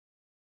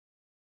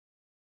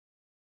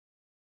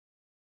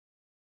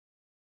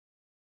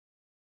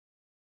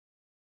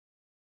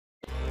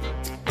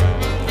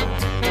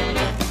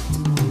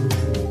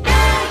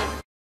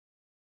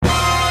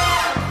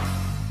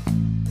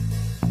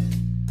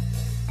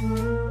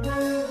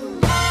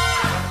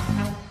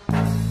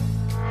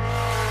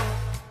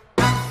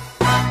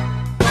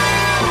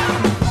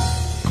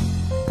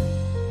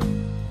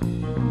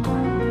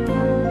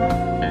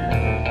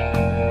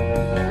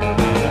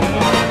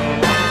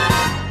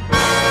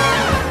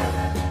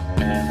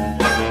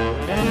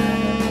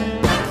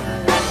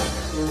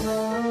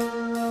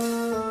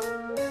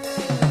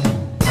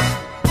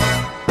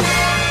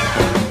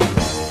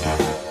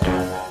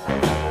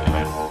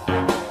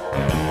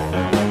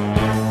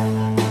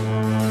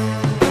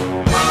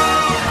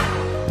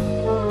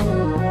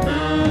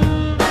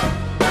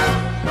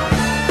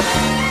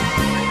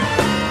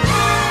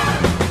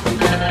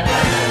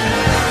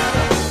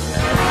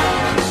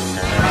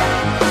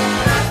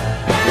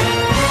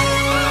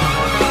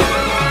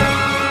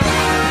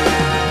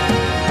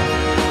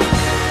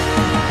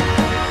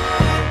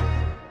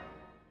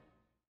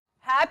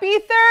Happy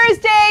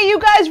Thursday! You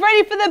guys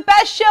ready for the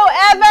best show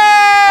ever?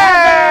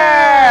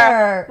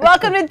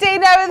 Welcome to Date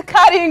Night with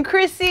Connie and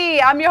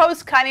Chrissy. I'm your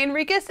host, Connie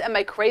Enriquez, and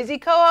my crazy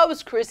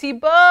co-host, Chrissy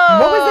Bo.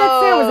 What was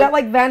that sound? Was that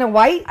like Vanna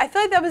White? I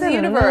feel like that was the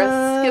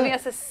universe giving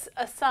us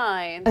a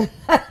sign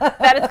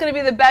that it's going to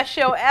be the best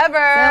show ever.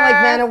 Sound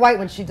like Vanna White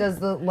when she does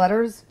the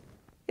letters?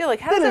 Yeah, like,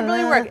 how does that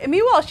really work? And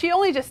meanwhile, she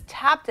only just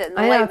tapped it and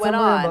the light went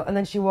on. And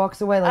then she walks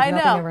away like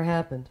nothing ever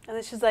happened. And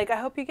then she's like, I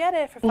hope you get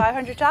it for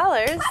 $500,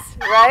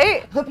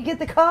 right? Hope you get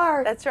the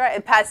car. That's right.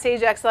 And Pat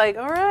Sajak's like,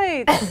 all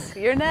right,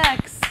 you're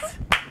next.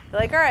 They're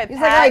like, all right, He's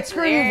Pat. like, all right,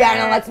 screw you,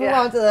 Vanna. Let's move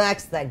on to the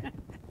next thing.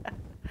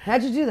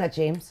 How'd you do that,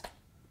 James?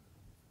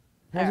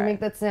 How'd you make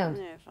that sound?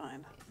 Yeah,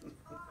 fine.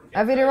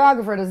 Our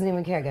videographer doesn't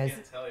even care, guys. I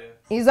can't tell you.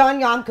 He's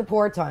on Yom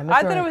Kippur time.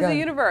 I thought it was the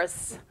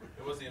universe.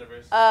 It was the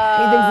universe. He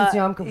thinks it's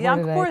Yom Kippur Yom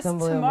today. Kippur It's is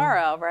unbelievable.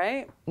 tomorrow,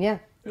 right? Yeah.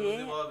 It was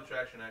the law of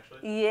attraction,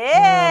 actually.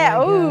 Yeah.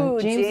 Oh, my Ooh,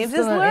 God. James is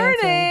still not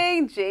answering.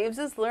 learning. James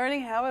is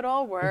learning how it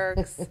all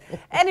works.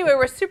 Anyway,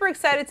 we're super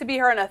excited to be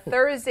here on a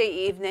Thursday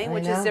evening,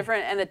 which is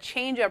different and a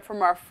change up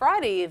from our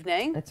Friday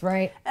evening. That's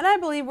right. And I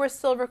believe we're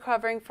still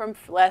recovering from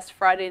last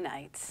Friday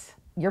night.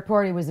 Your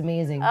party was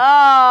amazing.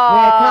 Oh. We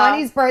had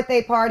Connie's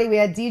birthday party. We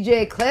had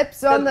DJ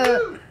Clips on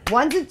the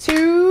ones and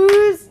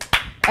twos.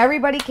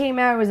 Everybody came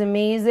out. It was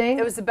amazing.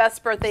 It was the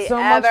best birthday so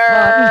ever. much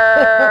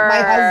fun.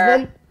 My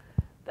husband.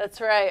 That's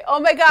right.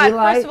 Oh my God.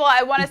 Eli. First of all,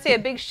 I want to say a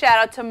big shout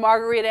out to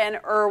Margarita and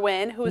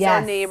Erwin, who's our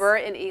Yes. neighbor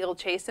in Eagle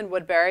Chase in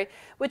Woodbury,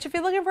 which if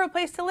you're looking for a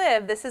place to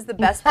live, this is the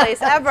best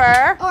place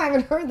ever. Oh, I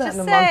haven't heard that Just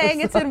in a month.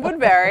 saying, it's in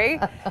Woodbury.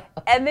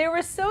 And they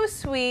were so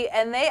sweet,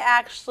 and they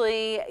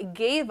actually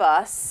gave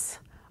us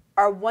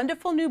our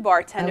wonderful new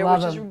bartender, I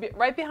love which is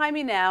right behind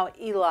me now,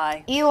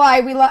 Eli. Eli,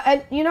 we love,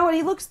 and you know what?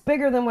 He looks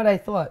bigger than what I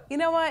thought. You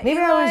know what,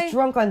 Maybe Eli? I was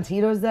drunk on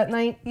Tito's that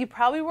night. You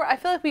probably were. I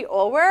feel like we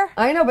all were.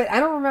 I know, but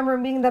I don't remember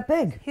him being that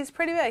big. He's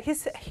pretty big.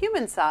 He's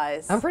human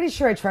size. I'm pretty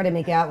sure I tried to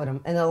make out with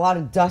him, and a lot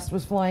of dust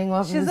was flying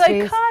off of She's his like,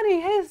 face.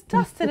 Connie, his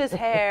dust in his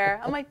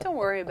hair. I'm like, don't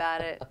worry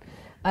about it.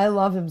 I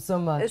love him so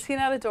much. Is he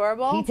not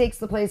adorable? He takes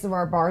the place of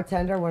our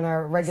bartender when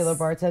our regular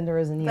bartender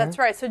isn't here. That's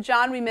right. So,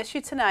 John, we miss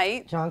you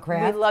tonight. John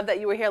Kraft. We love that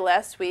you were here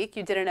last week.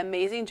 You did an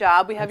amazing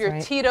job. We have That's your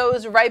right.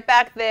 Tito's right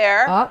back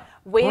there,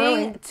 waiting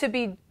boiling. to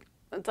be,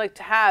 like,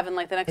 to have in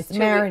like the next It's 2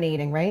 weeks.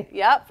 marinating, right?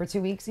 Yep. For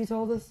 2 weeks, he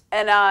told us.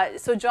 And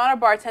so John, our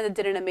bartender,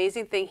 did an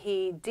amazing thing.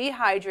 He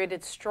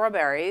dehydrated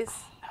strawberries.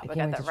 I hope I got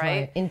can't wait that to try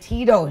right. it. In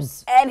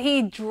Tito's. And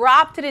he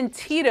dropped it in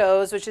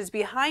Tito's, which is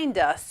behind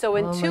us. So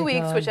in Oh 2 my weeks,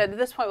 God. which at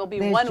this point will be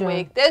There's 1 John.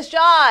 week. There's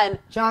John.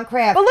 John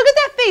Kraft. But look at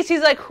that face. He's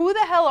like, who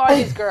the hell are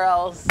these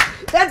girls?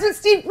 That's what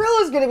Steve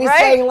Grillo's going to be Right?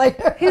 saying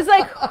later. He's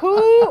like,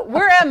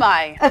 where am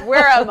I?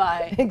 Where am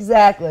I?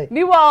 Exactly.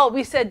 Meanwhile,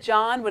 we said,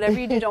 John, whatever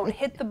you do, don't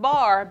hit the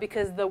bar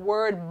because the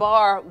word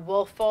bar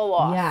will fall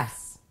off.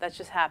 Yes. That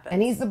just happens.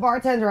 And he's the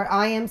bartender at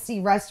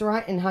IMC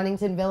Restaurant in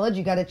Huntington Village.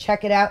 You got to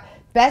check it out.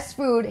 Best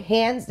food,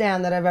 hands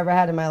down, that I've ever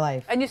had in my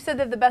life. And you said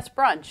they're the best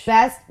brunch.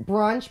 Best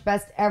brunch,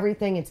 best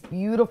everything. It's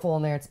beautiful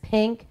in there. It's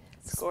pink,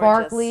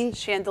 sparkly, gorgeous.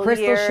 Chandeliers.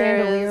 crystal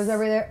chandeliers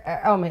over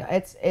there. Oh my God,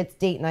 it's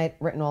date night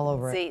written all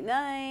over it. Date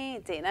night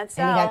And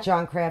style. you got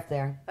John Kraft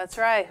there. That's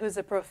right, who's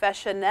a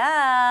professional.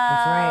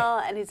 That's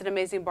right. And he's an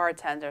amazing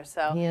bartender.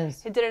 So He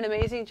is. He did an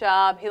amazing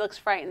job. He looks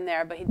frightened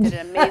there, but he did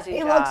an amazing He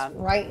job.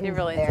 looks frightened He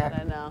really there.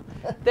 did, I know.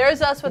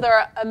 There's us with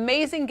our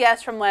amazing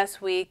guest from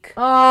last week.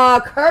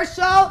 Oh,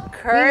 Kershaw. We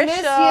miss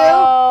you.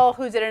 Kershaw,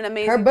 who did an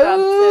amazing job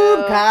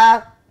too.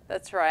 Kaboom.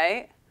 That's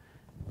right.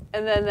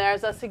 And then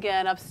there's us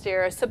again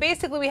upstairs. So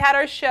basically we had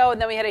our show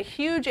and then we had a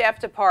huge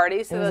after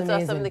party. So It was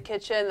that's us up in amazing. the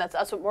kitchen. That's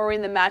us with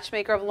Maureen, the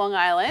matchmaker of Long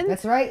Island.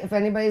 That's right. If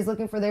anybody's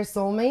looking for their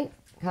soulmate,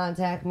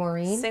 contact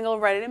Maureen. Single,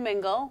 ready to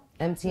mingle.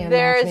 MTM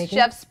There's Matchmaking.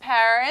 Jeff's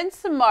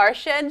parents,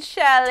 Marcia and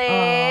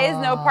Shelley's.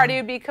 No Aw. party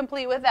would be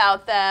complete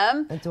without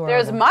them. Adorable.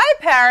 There's my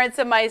parents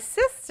and my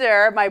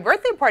sister. My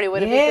birthday party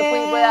wouldn't be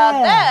complete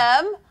without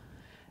them.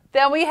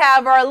 Then we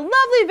have our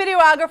lovely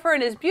videographer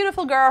and his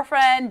beautiful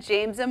girlfriend,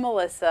 James and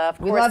Melissa. Of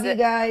We course, love you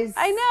guys.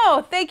 I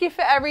know. Thank you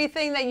for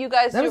everything that you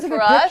guys That do was a for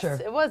good us. picture.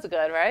 It was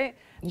good, right?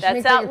 You should That's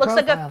make that out. your Looks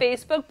like a profile.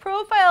 Facebook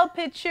profile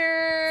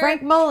picture.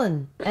 Frank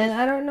Mullen. And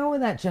I don't know who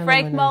that gentleman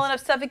Frank is. Mullen of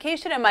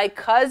Suffocation and my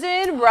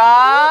cousin,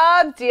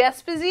 Rob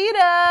D'Esposito.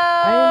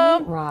 I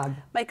didn't meet Rob.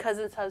 My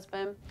cousin's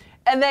husband.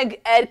 And then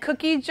Ed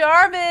Cookie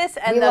Jarvis.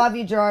 And We love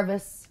you,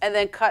 Jarvis. And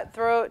then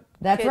Cutthroat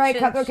That's right.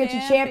 Cutthroat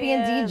Kitchen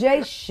Champion,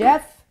 DJ,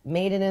 chef,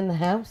 made it in the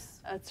house.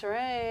 That's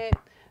right.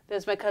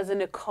 There's my cousin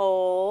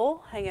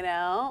Nicole hanging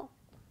out.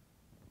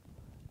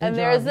 And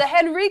there's the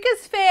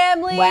Henriquez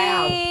family.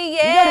 Wow. Yeah. You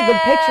got a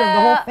good picture of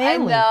the whole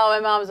family. I know. My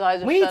mom's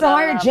always We need to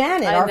hire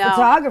Janet, our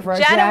photographer.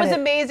 Janet was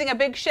amazing. A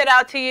big shout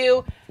out to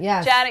you.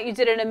 Yes. Janet, you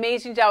did an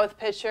amazing job with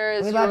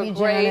pictures. We You love were you,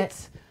 great.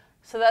 Janet.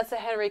 So that's the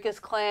Henriquez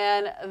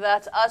clan.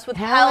 That's us with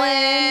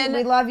Helen.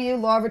 We love you,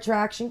 Law of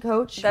Attraction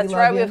coach. That's we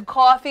right. love We you. have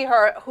Coffee,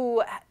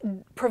 who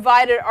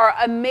provided our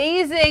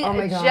amazing Oh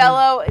my God.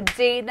 Jello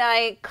date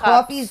night cups.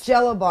 Coffee's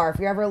Jello Bar. If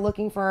you're ever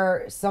looking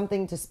for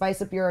something to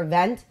spice up your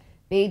event,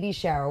 baby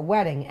shower,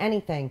 wedding,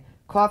 anything,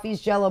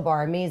 Coffee's Jello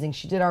Bar, amazing.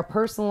 She did our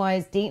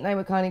personalized date night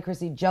with Connie and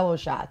Chrissy Jello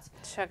shots.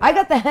 Check I it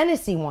got the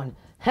Hennessy one.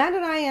 How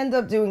did I end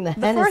up doing the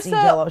Hennessy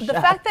Jello shot? The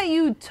fact that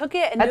you took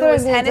it and I knew thought it I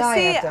was was gonna die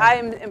Hennessy, after.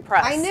 I'm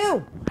impressed. I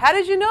knew. How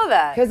did you know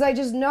that? Because I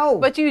just know.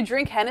 But do you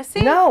drink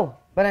Hennessy? No,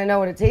 but I know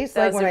what it tastes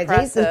like when I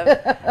taste it.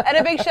 And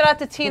a big shout out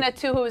to Tina,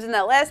 too, who was in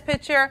that last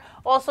picture.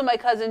 Also my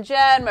cousin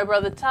Jen, my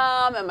brother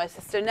Tom, and my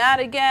sister Nat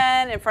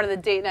again in front of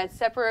the date night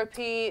separate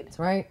repeat. That's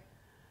right.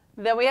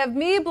 Then we have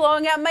me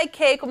blowing out my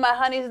cake with my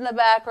honeys in the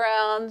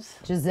background.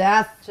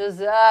 Joseph, who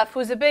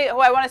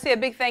I want to say a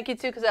big thank you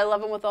to because I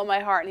love him with all my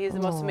heart, and he's the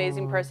most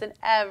amazing person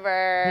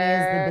ever.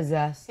 He is the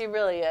best. He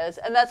really is.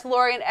 And that's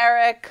Lori and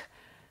Eric,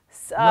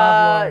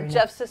 Lori.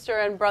 Jeff's sister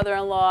and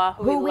brother-in-law,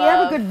 who we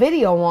have a good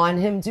video on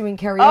him doing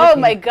karaoke. Oh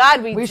my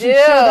God, we do. We should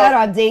show that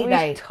on date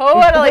night.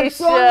 Totally What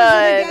song was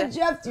it should. again,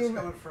 Jeff?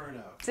 Disco Inferno.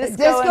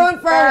 Disco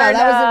Inferno.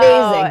 That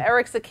was amazing.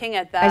 Eric's the king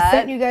at that. I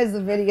sent you guys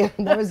the video.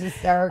 That was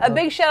hysterical. A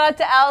big shout out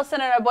to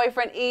Allison and her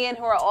boyfriend Ian,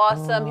 who are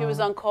awesome. He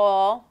was on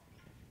call.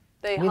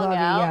 They We hung love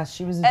out. her. Yeah,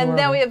 she was adorable. And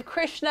then we have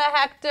Krishna,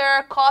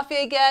 Hector, Coffee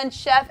again,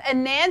 Chef,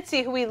 and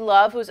Nancy, who we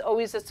love, who's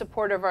always a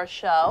supporter of our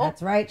show.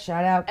 That's right.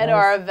 Shout out, guys. And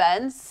our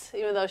events,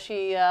 even though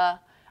she... oh,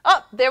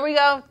 there we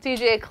go.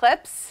 DJ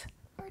Eclipse.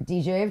 Our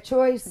DJ of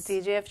choice.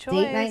 DJ of choice.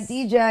 Date night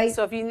DJ.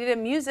 So if you needed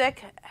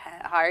music,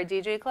 hire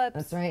DJ Eclipse.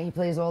 That's right. He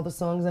plays all the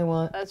songs I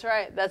want. That's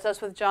right. That's us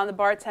with John the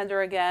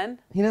bartender again.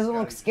 He doesn't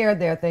look scared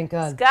there, thank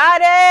God.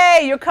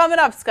 Scotty! You're coming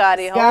up,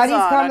 Scotty. Scotty's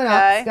Hold on, coming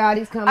okay? up.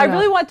 Scotty's coming I up.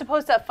 really want to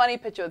post that funny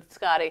picture with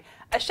Scotty.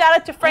 A shout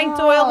out to Frank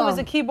Doyle, who was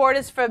a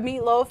keyboardist for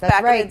Meatloaf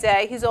back in the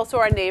day. He's also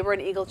our neighbor in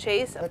Eagle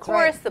Chase. Of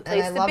course, the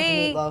place and to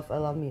be. Meatloaf. I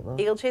love Meatloaf.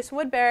 Eagle Chase and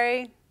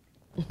Woodbury.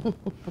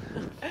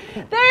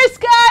 There's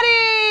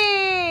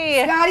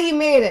Scotty! Scotty, you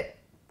made it.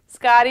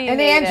 Scotty, you And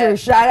made Andrew. it.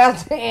 Shout out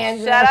to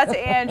Andrew. Shout out to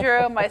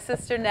Andrew, my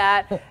sister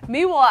Nat.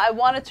 Meanwhile, I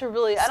wanted to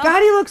really...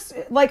 Scotty looks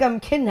like I'm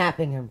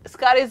kidnapping him.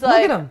 Scotty's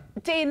like, Look at him.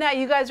 Date Nat,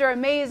 you guys are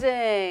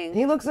amazing.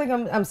 He looks like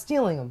I'm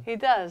stealing him. He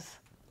does.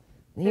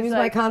 He was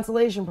my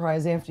consolation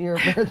prize after your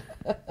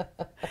birthday.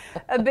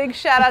 A big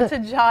shout out to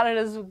John and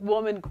his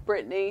woman,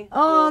 Brittany.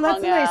 Oh,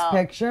 that's a nice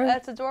picture.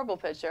 That's an adorable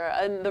picture.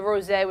 And the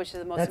rosé, which is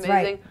the most That's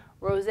amazing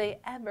right. rosé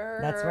ever.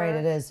 That's right,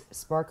 it is.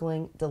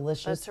 Sparkling,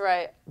 delicious. That's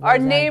right. Rosé. Our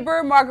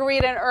neighbor,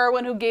 Margarita and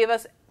Erwin, who gave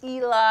us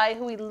Eli,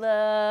 who we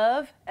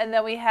love. And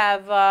then we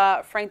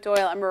have Frank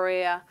Doyle and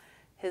Maria,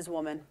 his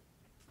woman.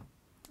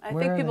 I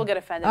think people get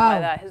offended by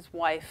that. His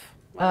wife,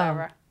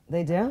 whatever.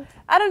 They do?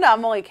 I don't know.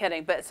 I'm only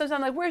kidding. But sometimes I'm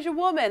like, where's your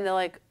woman? They're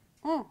like,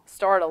 oh,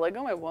 startled. Like,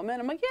 oh, my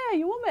woman? I'm like, yeah,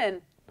 your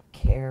woman. Who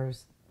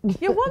cares?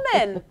 Your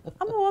woman.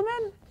 I'm a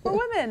woman. We're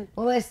women.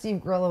 Well, ask Steve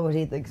Grillo what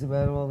he thinks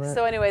about all that.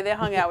 So anyway, they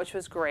hung out, which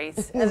was great.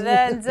 And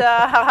then, so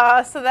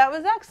that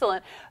was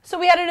excellent. So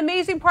we had an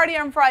amazing party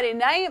on Friday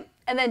night.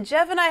 And then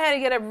Jeff and I had to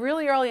get up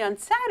really early on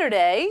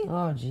Saturday.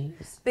 Oh,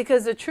 jeez.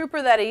 Because the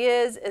trooper that he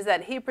is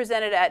that he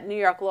presented at New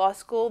York Law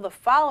School the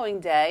following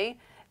day.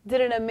 Did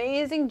an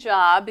amazing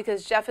job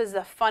because Jeff is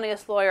the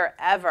funniest lawyer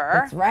ever.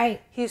 That's right.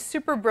 He's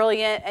super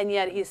brilliant, and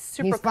yet he's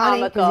super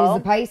funny comical. because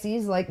he's a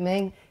Pisces like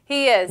me.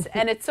 He is.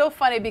 And it's so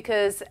funny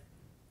because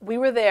we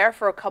were there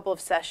for a couple of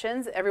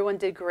sessions. Everyone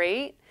did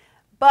great.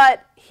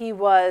 But he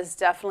was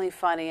definitely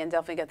funny and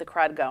definitely get the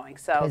crowd going.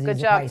 So good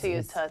job to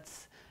you,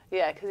 Toots.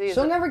 Yeah, because he's.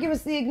 She'll never give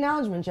us the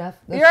acknowledgement, Jeff.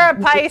 You're a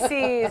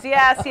Pisces.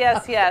 Yes,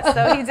 yes, yes.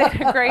 So he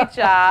did a great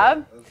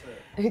job.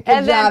 Good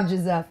job,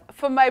 Joseph.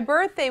 For my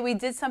birthday, we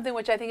did something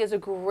which I think is a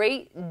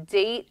great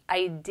date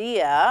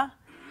idea.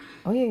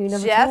 Oh, yeah, you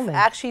never Jeff told me.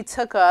 actually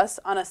took us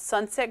on a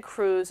sunset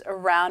cruise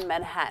around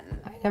Manhattan.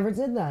 I never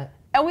did that.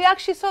 And we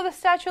actually saw the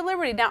Statue of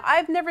Liberty. Now,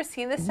 I've never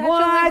seen the Statue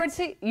What? of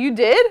Liberty. You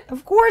did?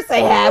 Of course I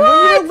have. What?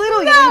 When you were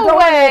little, No you go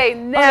way.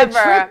 on Never.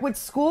 a trip with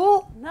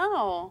school.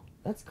 No.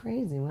 That's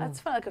crazy. Wow. That's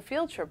fun, like a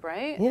field trip,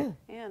 right? Yeah.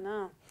 Yeah,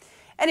 no.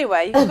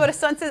 Anyway, you can go to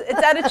Sunset.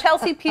 It's out of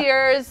Chelsea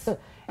Piers.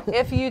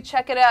 If you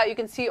check it out, you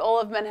can see all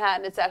of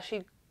Manhattan. It's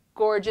actually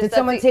gorgeous. Did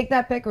someone take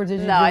that pic or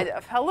did you? No,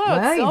 hello.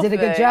 Wow, you did a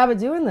good job of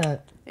doing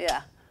that.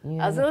 Yeah.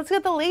 I was like, let's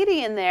get the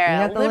lady in there.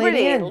 You got the Liberty.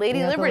 lady in. Lady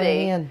You got the Liberty.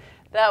 lady in.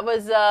 That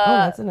was Oh,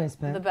 that's a nice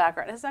pic. the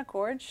background. Isn't that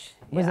gorgeous?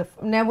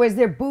 Now, was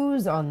there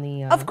booze on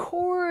the... Of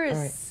course.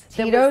 Right.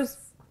 Tito's?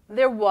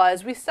 There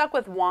was. We stuck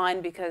with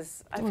wine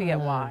because I forget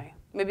why.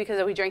 Maybe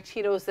because we drank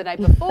Tito's the night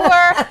before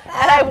and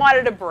I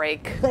wanted a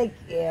break. Like,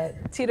 yeah.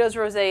 Tito's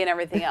rosé and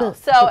everything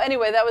else. So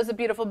anyway, that was the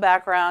beautiful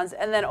backgrounds.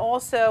 And then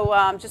also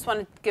just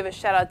want to give a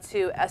shout out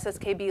to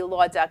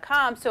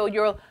sskblaw.com. So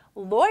your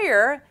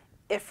lawyer,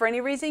 if for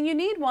any reason you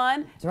need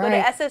one, go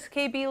to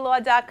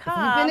sskblaw.com.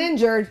 If you've been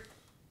injured.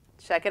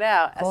 Check it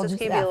out. Call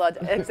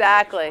SSKB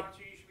Exactly.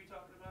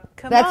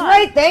 That's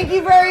right. Thank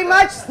you very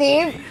much,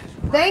 Steve.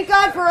 Thank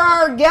God for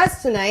our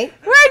guest tonight.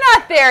 We're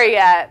not there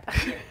yet.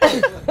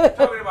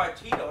 Talking about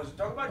Tito's.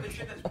 Talk about the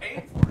shit that's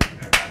paying for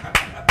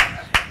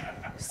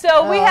it.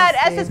 So we had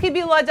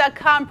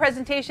sskblaw.com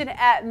presentation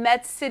at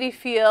Met City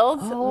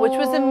Fields, which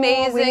was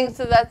amazing.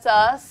 So that's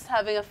us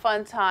having a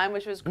fun time,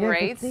 which was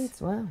great. Yeah, good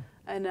seats. Wow.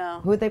 I know.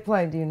 Who would they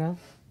play? Do you know?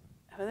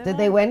 Did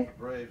they win?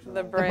 Braves. The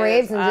The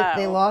Braves, and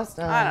they lost?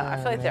 I don't know. I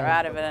feel like they're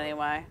out of it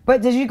anyway.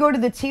 But did you go to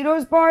the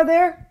Tito's bar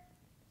there?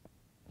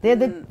 They have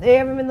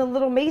them in the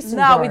little mason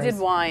No, jars. we did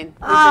wine. We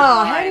did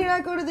How do you wine.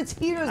 not go to the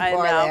Tito's I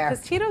bar know, there?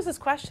 because Tito's is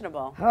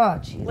questionable. Oh,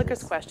 Jesus.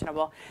 Liquor's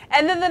questionable.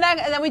 And then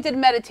and then we did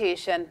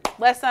meditation.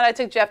 Last night I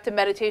took Jeff to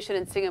meditation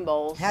and singing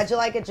bowls. How'd you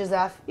like it,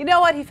 Joseph? You know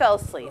what? He fell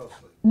asleep.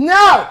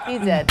 No! He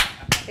did.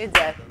 He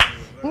did.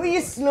 Were you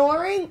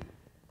snoring?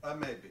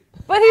 Maybe.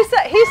 But he's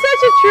such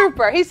a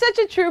trooper. He's such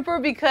a trooper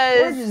Where's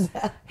because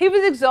Joseph? he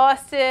was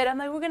exhausted. I'm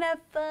like, we're gonna have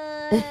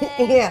fun.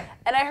 Yeah.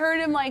 And I heard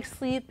him like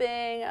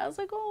sleeping. I was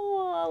like,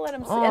 oh, I'll let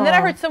him sleep. And then I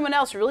Aw. heard someone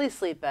else really It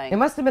sleeping.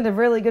 must have been a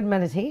really good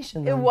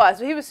meditation. It Then. was,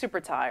 but he was super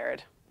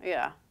tired.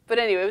 Yeah. But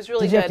anyway, it was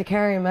really Did you good. have to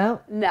carry him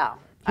out? No.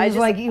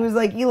 He was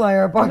like Eli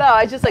or Bart. No,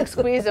 I just like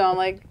squeezed him. I'm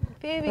like,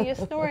 baby, you're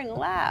snoring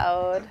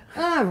loud.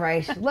 All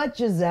right, let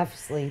Joseph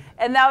sleep.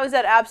 And that was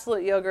at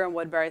Absolute Yoga in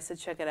Woodbury, so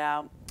check it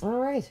out. All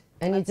right,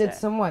 and That's you did it.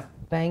 some what?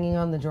 Banging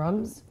on the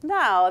drums?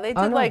 No, they did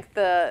Oh, no. like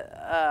the,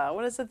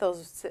 what is it,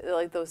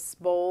 those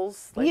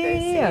bowls? Like Yeah, they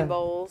yeah. singing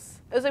bowls.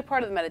 It was like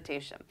part of the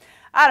meditation.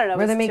 I don't know.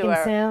 Were it they was making 2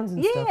 hours. sounds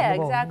and stuff in Yeah, the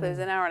bowl? exactly. It was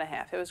an hour and a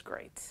half. It was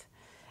great.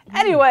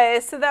 Anyway,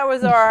 so that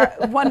was our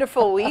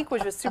wonderful week,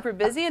 which was super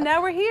busy, and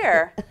now we're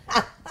here.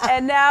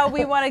 And now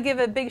we want to give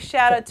a big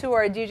shout out to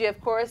our DJ, of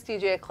course,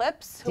 DJ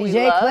Eclipse, who we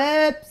DJ love.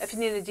 Clips. If you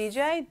need a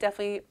DJ,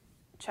 definitely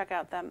check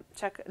out them.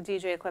 Check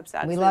DJ Eclipse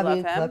out. We 'cause love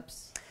you, him.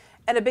 Clips.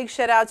 And a big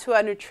shout out to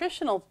our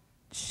nutritional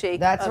shake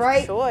That's of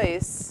right.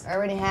 choice. I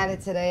already had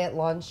it today at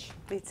lunch.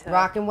 Me too.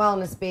 Rock and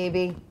wellness,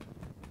 baby.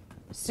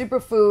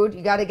 Superfood.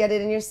 You got to get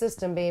it in your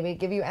system, baby.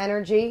 Give you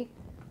energy.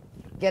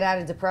 Get out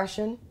of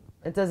depression.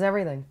 It does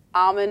everything.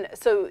 Almond.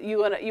 So you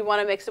want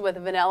to mix it with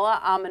vanilla,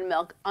 almond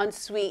milk,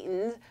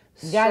 unsweetened,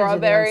 You gotta do the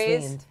strawberries,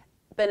 unsweetened.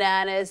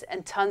 bananas,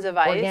 and tons of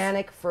ice.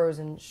 Organic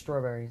frozen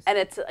strawberries. And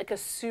it's like a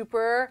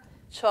super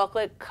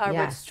chocolate covered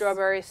Yes.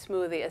 strawberry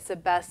smoothie. It's the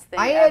best thing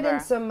I ever. add in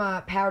some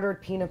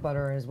powdered peanut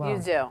butter as well. You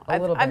do. A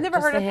little I've bit, never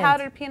just heard a of hint.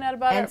 powdered peanut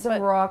butter. And some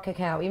but raw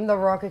cacao. Even though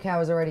raw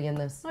cacao is already in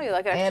this. Oh, you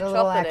like it I add extra a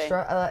little chocolatey.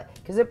 extra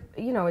because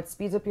it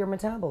speeds up your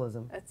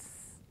metabolism. it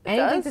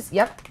Anything does?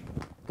 Yep.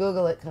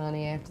 Google it,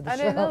 Connie, after the show. I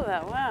didn't know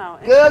that. Wow.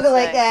 Google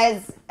it,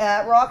 Interesting.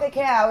 guys. Raw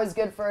cacao is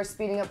good for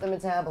speeding up the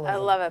metabolism. I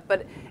love it,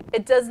 but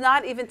it does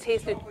not even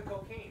taste good. Chocolate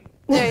cocaine.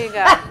 There you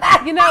go.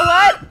 You know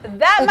what?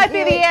 That might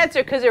be the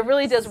answer because it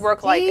really does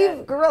work like Steve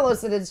it. Grillo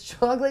said it's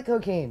chocolate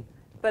cocaine.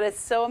 But it's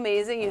so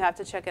amazing. You have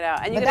to check it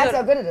out. And you But can that's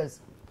how good it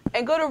is.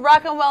 and go to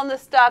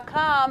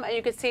rockandwellness.com and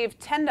you can save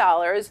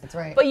 $10. That's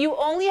right. But you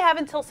only have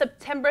until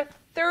September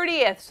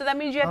 30th. So that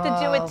means you have to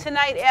do Oh. it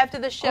tonight after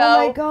the show.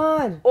 Oh my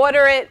God.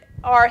 Order it.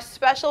 Our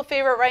special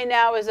favorite right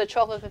now is a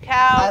chocolate cacao.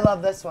 I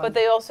love this one. But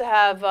they also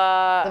have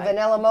the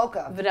vanilla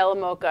mocha. vanilla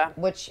mocha.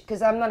 Which,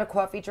 because I'm not a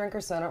coffee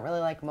drinker, so I don't really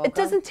like mocha. It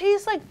doesn't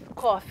taste like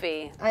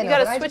coffee. I know, you got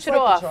but to I switch just it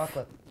like off. The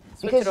chocolate.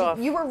 Switch Because it off.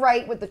 you were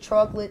right with the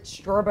chocolate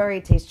strawberry.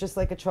 It tastes just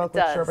like a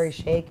chocolate does. strawberry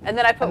shake. And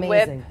then I put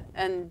Amazing. whip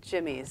and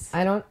Jimmy's.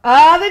 I don't.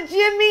 The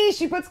Jimmy.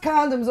 She puts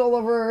condoms all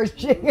over her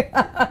shake.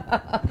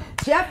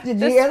 Jeff, did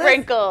you The hear this?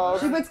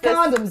 sprinkles. She puts The-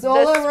 condoms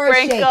all the over her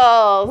shake.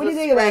 sprinkles, What do you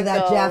the think about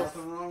that, Jeff?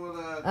 sprinkles. Nothing wrong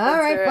with that. All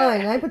right, right.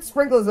 fine. I put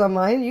sprinkles on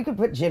mine. You can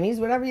put Jimmy's,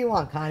 whatever you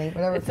want, Connie.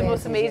 Whatever. It's the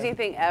most fancies you. amazing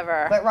thing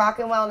ever. But Rock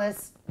and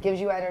Wellness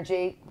gives you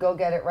energy. Go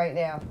get it right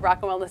now. Date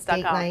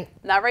rockandwellness.com. night.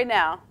 Not right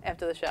now,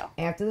 after the show.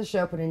 After the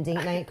show, put in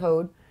date night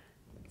code.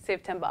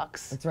 Save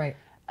 $10. That's right.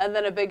 And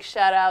then a big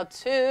shout out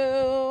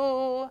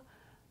to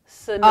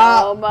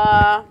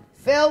Sonoma.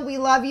 Phil, we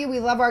love you. We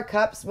love our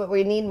cups, but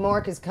we need more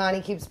because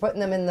Connie keeps putting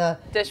them in the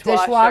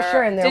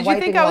Dishwasher. and they're Did you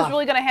wiping think I was off.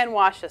 really going to hand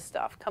wash this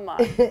stuff? Come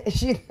on.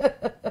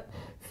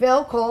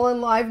 Phil, call in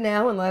live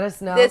now and let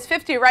us know. There's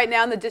 50 right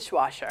now in the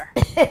dishwasher.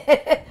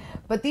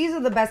 But these are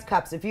the best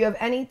cups. If you have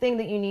anything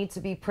that you need to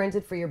be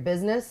printed for your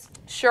business,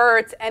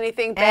 Shirts,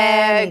 anything,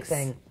 bags.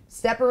 anything.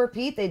 Step and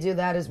Repeat, they do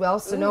that as well.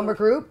 Sonoma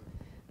Group.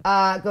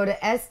 Go to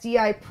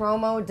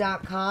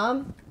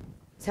sdipromo.com.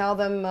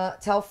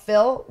 Tell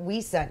Phil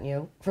we sent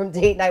you from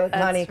Date Night with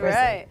Connie and That's Chrissy.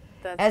 right.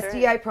 That's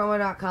right.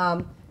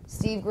 sdipromo.com.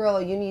 Steve Grillo,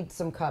 you need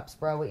some cups,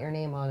 bro, with your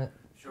name on it.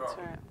 Sure. That's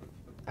right.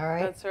 All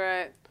right? That's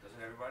right.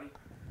 Doesn't everybody?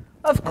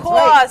 Of That's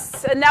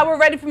course. And now we're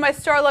ready for my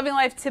Star Loving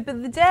Life tip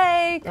of the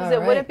day because All it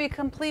right. wouldn't be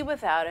complete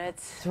without it.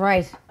 That's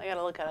right. I got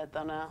to look at it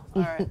though now.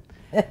 All right.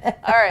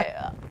 All right.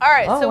 All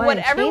right. Oh, So wow, what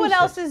you everyone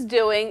changed else it. is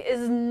doing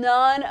is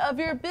none of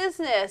your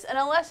business. And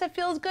unless it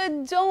feels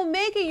good, don't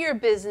make it your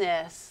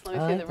business. Let me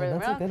I see like the that. rhythm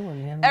That's a around. good one.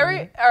 You haven't done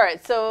it. All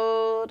right.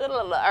 So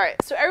all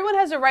right. So everyone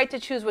has a right to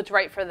choose what's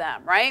right for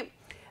them, right?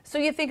 So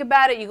you think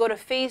about it, you go to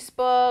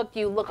Facebook,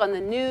 you look on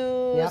the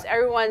news, Yep.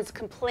 everyone's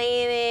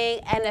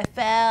complaining,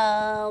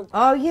 NFL,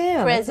 Oh,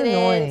 yeah. That's president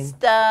annoying.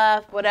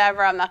 stuff,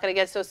 whatever. I'm not going to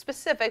get so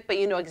specific, but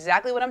you know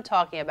exactly what I'm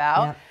talking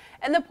about. Yep.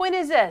 And the point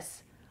is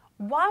this.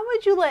 Why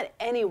would you let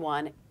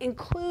anyone,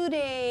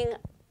 including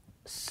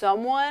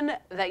someone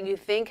that you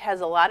think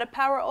has a lot of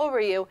power over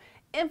you,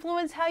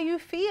 influence how you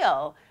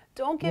feel?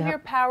 Don't give Yep. your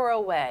power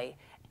away.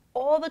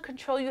 All the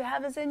control you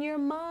have is in your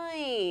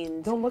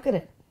mind. Don't look at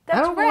it. That's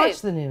I don't right.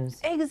 watch the news.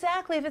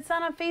 Exactly. If it's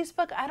not on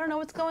Facebook, I don't know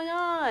what's going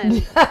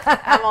on.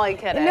 I'm only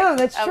kidding. No,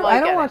 that's I'm true. only I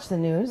don't kidding. watch the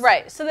news.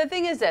 Right. So the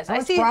thing is this. I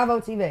watch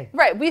Bravo TV.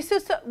 Right. We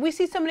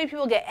see so many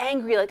people get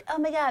angry, like, oh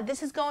my God,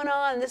 this is going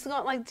on, this is going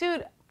on. Like,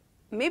 dude,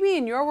 maybe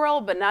in your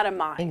world, but not in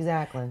mine.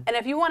 Exactly. And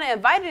if you want to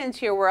invite it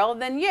into your world,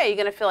 then yeah, you're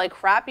going to feel like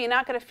crap. You're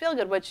not going to feel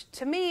good, which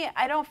to me,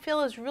 I don't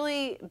feel is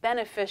really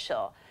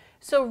beneficial.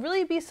 So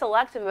really be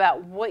selective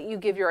about what you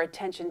give your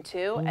attention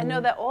to and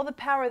know that all the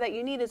power that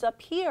you need is up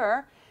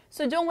here.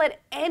 So don't let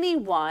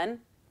anyone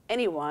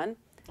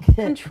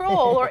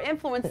control or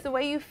influence the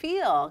way you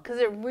feel, because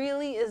it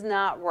really is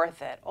not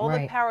worth it. All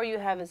the power you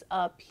have is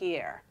up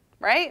here,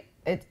 right?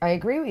 I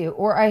agree with you.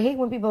 Or I hate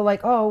when people are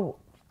like, oh,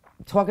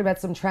 talking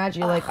about some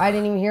tragedy, like, I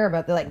didn't even hear about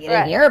it. They're like, you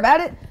didn't hear about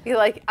it? You're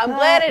like, I'm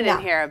glad I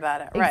didn't hear about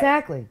it. Right.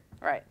 Exactly.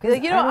 Right.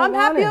 Like, I'm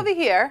happy over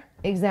here.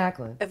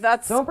 Exactly. If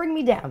that's don't bring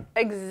me down.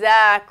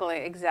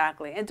 Exactly.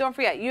 And don't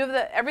forget, you have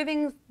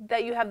everything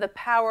that you have the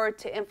power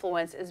to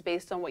influence is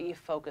based on what you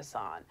focus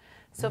on.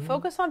 So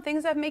focus on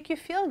things that make you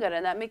feel good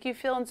and that make you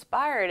feel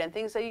inspired and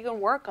things that you can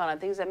work on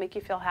and things that make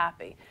you feel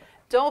happy.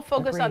 Don't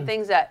focus on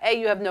things that A,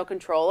 you have no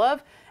control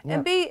of,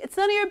 and B, it's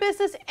none of your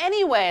business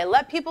anyway.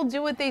 Let people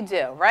do what they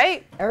do,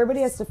 right?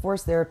 Everybody has to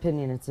force their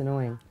opinion. It's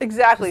annoying.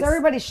 Exactly. Just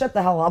everybody shut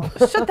the hell up.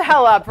 Shut the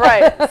hell up,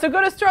 right. So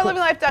go to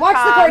StarLivingLife.com.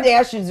 Watch the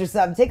Kardashians or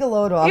something. Take a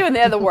load off. Even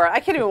they're the worst.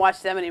 I can't even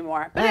watch them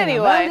anymore. But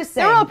anyway, I'm just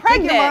saying, they're all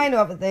pregnant. Take your mind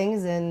off of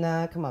things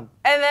and come on.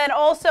 And then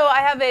also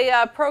I have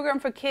a program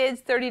for kids,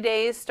 30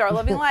 days, Start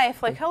Living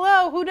Life. Like,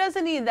 hello, who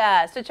doesn't need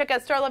that? So check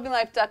out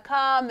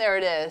StarLivingLife.com. There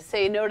it is.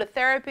 Say no to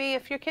therapy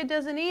if your kid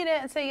doesn't need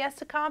it, and say yes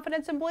to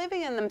confidence and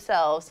believing in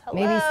themselves. Hello.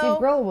 Maybe Steve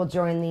Grillo will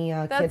join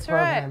the kids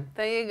program. That's right.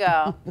 There you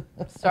go.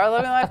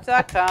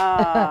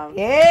 StarLivingLife.com.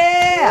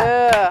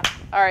 Yeah.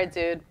 All right,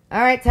 dude. All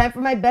right, time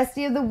for my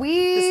bestie of the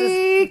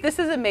week. This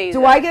is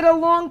amazing. Do I get a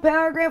long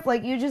paragraph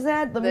like you just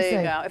had? Let me see.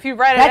 There you go. If you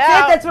write it out.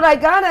 That's it. That's what I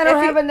got. I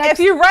don't have a next.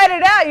 If you write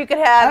it out, you could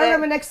have it. I don't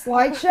have a next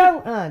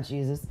slideshow. Oh,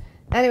 Jesus.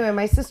 Anyway,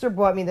 my sister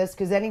bought me this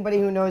because anybody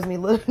who knows me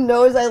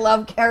knows I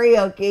love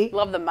karaoke.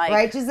 Love the mic.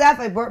 Right, Gisette?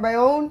 I bought my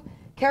own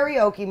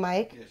karaoke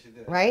mic. Yeah, she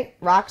did. Right?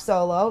 Rock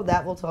solo.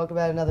 That we'll talk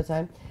about another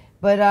time.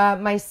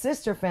 But my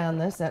sister found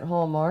this at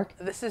Hallmark.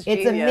 This is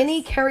genius. It's a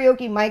mini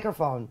karaoke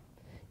microphone.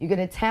 You can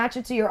attach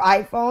it to your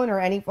iPhone or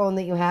any phone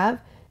that you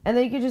have, and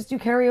then you can just do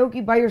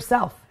karaoke by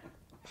yourself,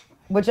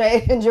 which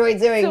I enjoy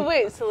doing. So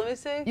wait, so let me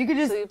see. You can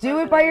just do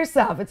it by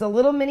yourself. It's a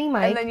little mini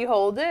mic. And then you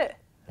hold it.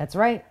 That's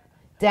right.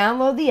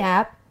 Download the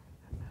app,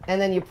 and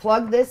then you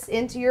plug this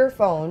into your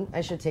phone.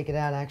 I should take it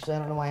out, actually. I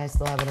don't know why I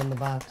still have it in the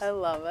box. I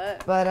love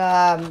it.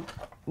 But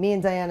me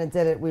and Diana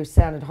did it. We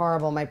sounded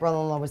horrible. My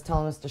brother-in-law was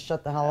telling us to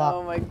shut the hell up.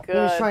 Oh, my God. He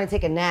was trying to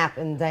take a nap,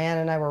 and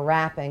Diana and I were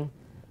rapping.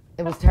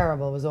 It was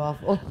terrible. It was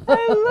awful.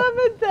 I love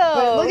it, though.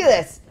 But look at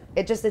this.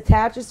 It just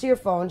attaches to your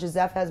phone.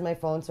 Gisette has my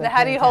phone, so now,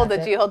 how do you hold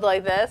it? Do you hold it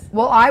like this?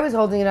 Well, I was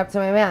holding it up to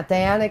my mouth.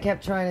 Diana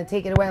kept trying to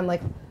take it away. I'm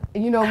like,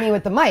 you know me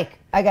with the mic.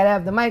 I got to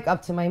have the mic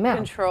up to my mouth.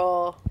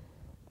 Control.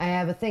 I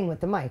have a thing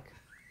with the mic.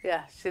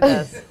 Yeah, she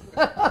does.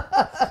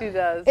 She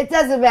does. It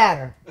doesn't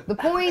matter. The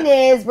point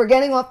is, we're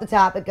getting off the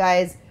topic,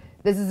 guys.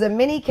 This is a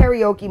mini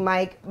karaoke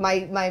mic. My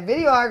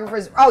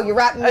videographer's. Oh, you're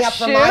wrapping me up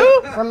for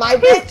my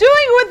bit. He's doing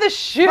it with the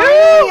shoe.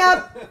 Wrapping me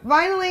up.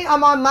 Finally,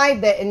 I'm on my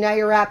bit, and now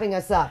you're wrapping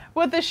us up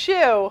with the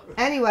shoe.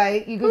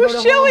 Anyway, you can go to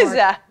Whose shoe Hallmark. Is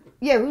that?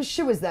 Yeah, whose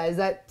shoe is that? Is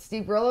that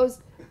Steve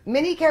Grillo's?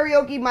 Mini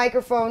karaoke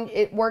microphone.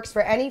 It works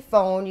for any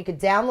phone. You could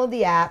download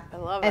the app. I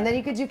love it. And then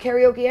you could do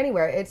karaoke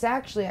anywhere. It's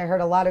actually, I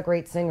heard a lot of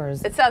great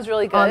singers. It sounds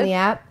really good. On the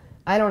app.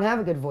 I don't have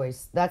a good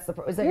voice. That's the.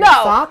 Is that your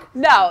sock?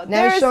 No.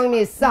 Now you're showing me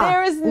his sock.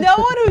 There is no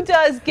one who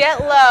does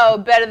Get Low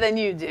better than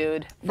you,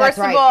 dude. First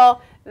right. of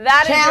all,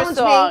 that challenge is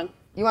your song. Me.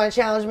 You want to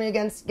challenge me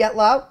against Get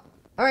Low?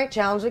 All right,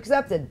 challenge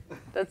accepted.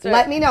 That's right.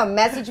 Let me know.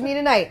 Message me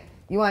tonight.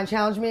 You want to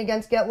challenge me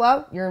against Get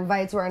Low? You're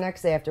invited to our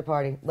next after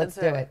party. Let's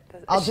do it.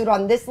 I'll do it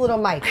on this little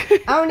mic.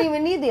 I don't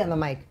even need the other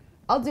mic.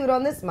 I'll do it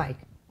on this mic.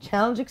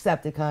 Challenge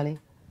accepted, Connie.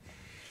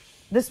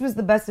 This was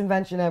the best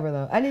invention ever,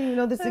 though. I didn't even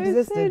know this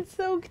existed. It's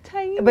so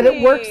tiny. But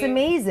it works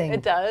amazing.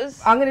 It does?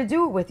 I'm going to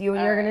do it with you,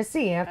 and you're going to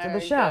see after the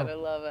show. Good. I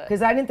love it.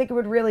 Because I didn't think it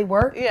would really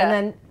work, yeah. and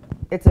then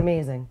it's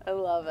amazing. I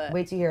love it.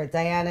 Wait till you hear it.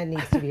 Diana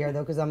needs to be here,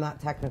 though, because I'm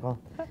not technical.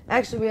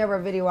 Actually, we have our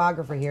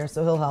videographer here,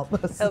 so he'll help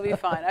us. He'll be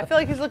fine. I feel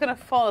like he's looking to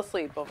fall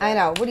asleep. Over I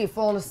know. What are you,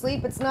 falling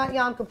asleep? It's not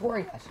Yom Kippur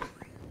yet.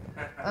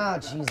 Oh,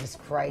 Jesus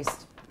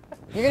Christ.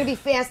 You're going to be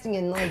fasting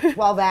in like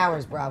 12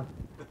 hours, bro.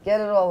 Get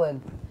it all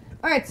in.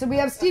 All right, so we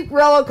have Steve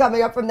Grillo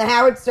coming up from the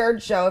Howard Stern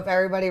Show, if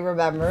everybody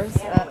remembers.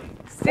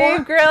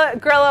 Steve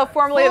Grillo,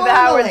 formerly of the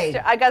Howard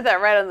Stern. I got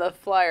that right on the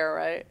flyer,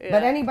 right? Yeah.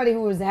 But anybody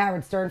who was a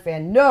Howard Stern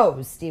fan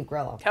knows Steve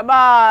Grillo. Come on.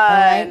 All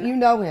right, you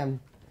know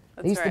him.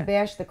 That's He used right. to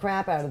bash the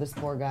crap out of this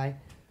poor guy.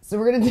 So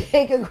we're going to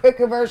take a quick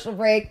commercial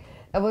break,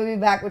 and we'll be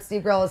back with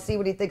Steve Grillo to see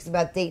what he thinks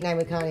about Date Night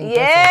with Connie and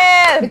Chrissy.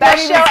 Yeah,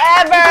 best show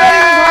ever.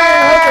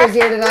 Hookers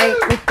here tonight.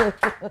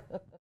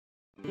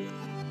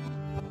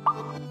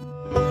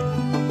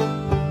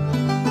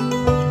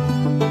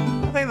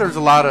 there's a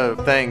lot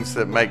of things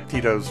that make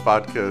Tito's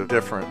vodka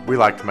different. We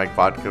like to make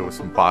vodka with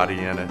some body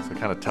in it, so it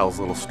kind of tells a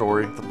little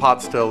story. The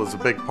pot still is a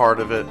big part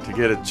of it. To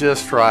get it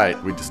just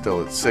right, we distill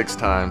it 6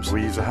 times.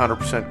 We use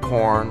 100%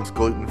 corn. It's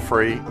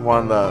gluten-free.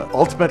 Won the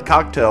Ultimate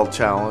Cocktail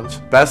Challenge,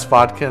 Best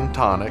Vodka and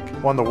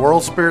Tonic. Won the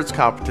World Spirits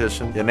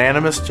Competition,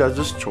 unanimous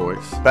judge's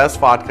choice. Best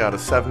vodka out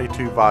of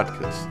 72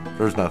 vodkas.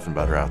 There's nothing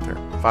better out there.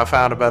 If I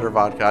found a better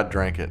vodka, I'd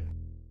drink it.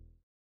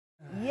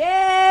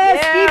 Yes,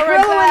 Steve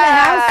Grillo in the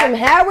house from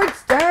Howard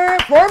Stern,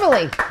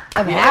 formerly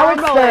of Howard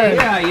Stern.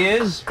 Yeah, he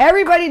is.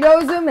 Everybody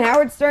knows him.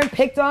 Howard Stern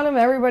picked on him.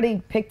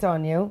 Everybody picked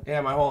on you.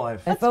 Yeah, my whole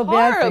life. I felt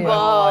bad for you.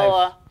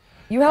 Horrible.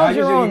 You held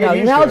your own, though.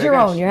 You held your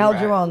own. You held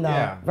your own, though.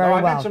 Yeah. Very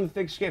I well. got some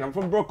thick skin. I'm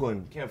from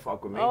Brooklyn. Can't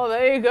fuck with me. Oh,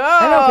 there you go.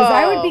 I know, because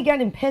I would be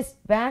getting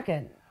pissed back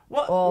at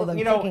all them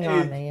you know, picking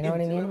on me. You know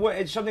what I mean?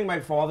 It's something my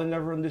father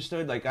never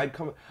understood. Like I'd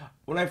come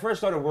when I first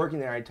started working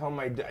there. I told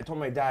my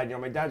dad. You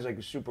know, my dad's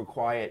like super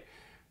quiet.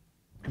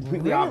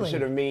 Completely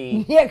opposite of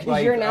me. Yeah, because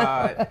like, you're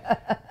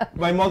not.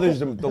 My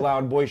mother's the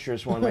loud,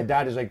 boisterous one. My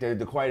dad is like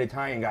the quiet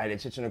Italian guy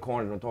that sits in the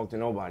corner and don't talk to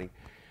nobody.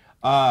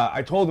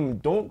 I told him,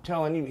 don't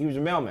tell any. He was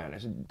a mailman. I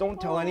said, don't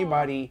tell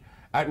anybody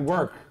at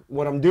work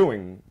what I'm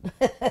doing.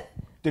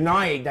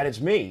 Deny that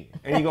it's me.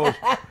 And he goes,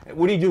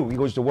 what do you do? He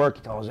goes to work.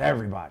 He tells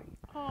everybody.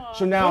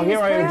 So now here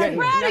I am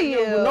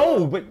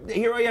getting but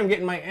here I am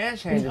getting my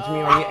ass handed to me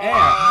on the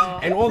air,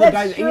 and all the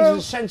guys. He's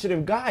a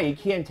sensitive guy; he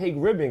can't take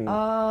ribbing.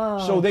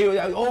 So they,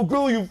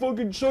 Grillo, you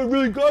fucking son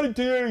really got it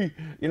today,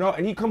 you know.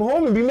 And he'd come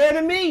home and be mad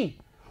at me.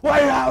 Why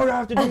did Howard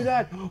have to do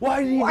that?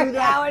 Why did he do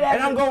that?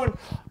 And I'm going,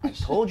 I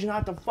told you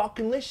not to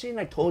fucking listen.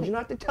 I told you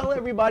not to tell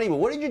everybody. But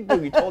what did you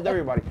do? You told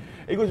everybody.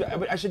 He goes,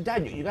 I said,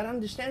 Dad, you got to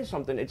understand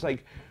something. It's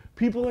like.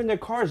 People in their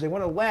cars, they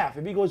want to laugh.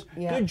 If he goes,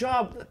 good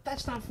job,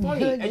 that's not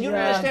funny. And you don't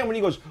understand when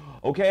he goes,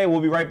 okay,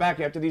 we'll be right back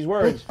after these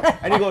words.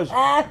 And he goes,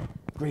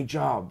 great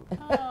job.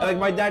 Like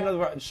my dad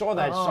saw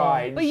that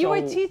side. But you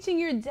were teaching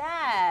your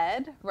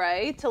dad,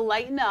 right, to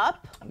lighten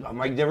up.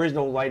 There is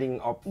no lighting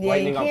up for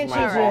you my can't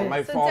father.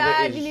 My so father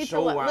Dad, is you need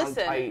so to wound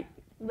listen. tight.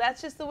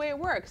 That's just the way it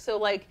works. So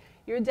like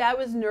your dad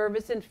was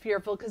nervous and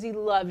fearful because he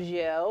loves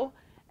you.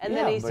 And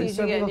then he sees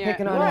you getting your...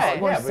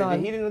 But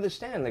he didn't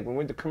understand. Like, when we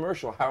went to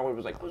commercial, Howard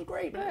was like, it was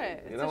great.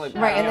 Right. You know, like,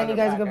 and then you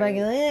guys go back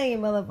and you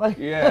motherfucker.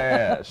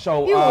 Yeah.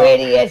 So... you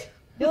idiot.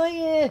 You're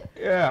like,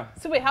 yeah.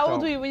 So wait, how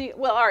old were you when you...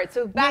 Well, all right,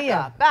 so back up.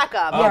 Yeah, back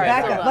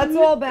up. Let's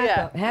all back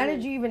up. How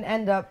did you even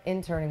end up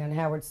interning on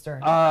Howard Stern?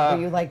 Were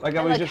you like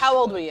how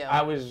old were you?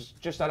 I was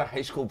just out of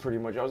high school pretty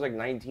much. I was like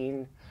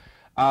 19.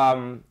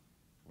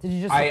 Did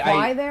you just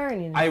apply there?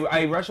 And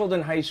I wrestled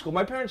in high school.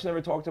 My parents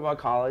never talked about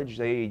college.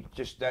 They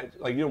just,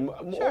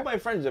 all my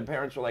friends, their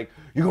parents were like,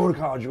 you go to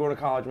college, you go to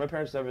college. My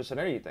parents never said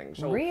anything.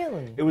 So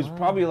really? It was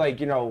probably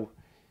like, it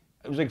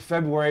was like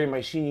February of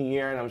my senior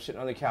year, and I was sitting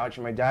on the couch,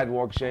 and my dad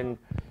walks in,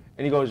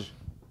 and he goes,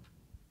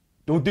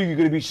 don't think you're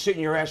going to be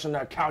sitting your ass on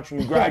that couch when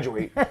you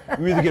graduate.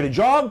 You either get a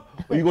job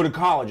or you go to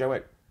college. I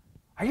went,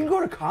 I can go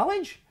to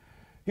college?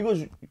 He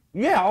goes,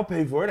 yeah, I'll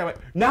pay for it. I went,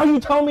 now you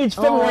tell me it's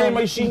February of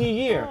my senior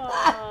year.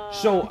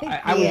 So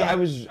I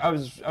was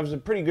a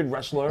pretty good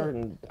wrestler,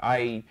 and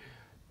I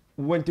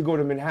went to go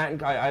to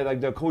Manhattan. I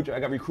like the coach. I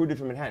got recruited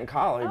from Manhattan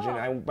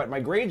College, but my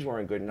grades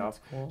weren't good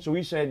enough. Cool. So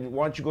he said,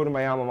 why don't you go to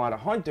my alma mater,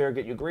 Hunter,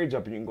 get your grades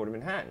up, and you can go to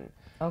Manhattan.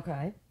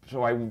 Okay.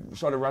 So I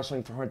started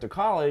wrestling for Hunter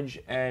College,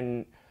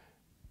 and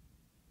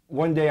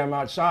one day I'm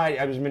outside.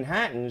 I was in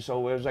Manhattan,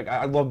 so it was like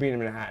I love being in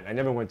Manhattan. I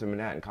never went to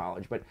Manhattan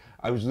College, but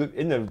I was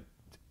in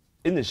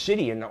the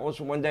city, and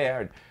also one day I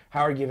heard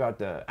Howard give out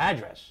the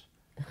address.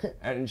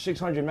 And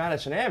 600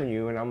 Madison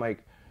Avenue, and I'm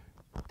like,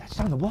 that's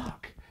down the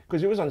block,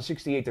 because it was on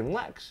 68th and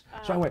Lex.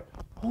 So I went,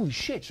 holy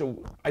shit.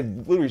 So I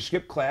literally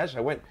skipped class. I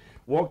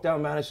walked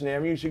down Madison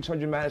Avenue,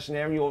 600 Madison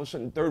Avenue, all of a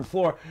sudden, third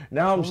floor.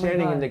 Now I'm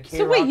standing in the K-Rock.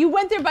 So wait, you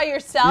went there by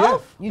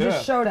yourself? Yeah, you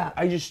just showed up.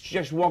 I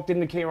just walked in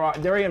the K-Rock.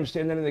 There I am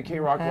standing in the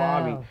K-Rock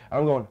lobby. And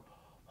I'm going,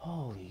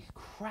 holy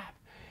crap.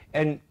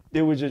 And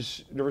there was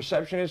the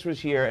receptionist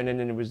was here, and then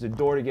there was the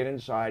door to get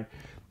inside.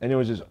 And there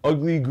was this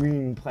ugly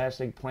green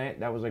plastic plant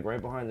that was like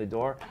right behind the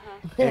door.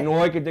 And all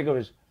I could think of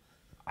is,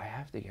 I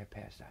have to get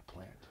past that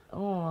plant.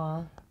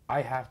 Aww.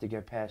 I have to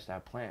get past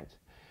that plant.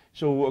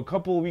 So a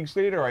couple of weeks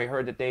later, I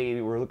heard that they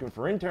were looking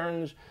for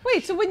interns.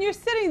 Wait, so when you're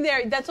sitting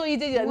there, that's all you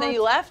did, and then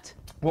you left?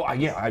 Well,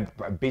 I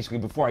basically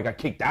before I got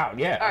kicked out,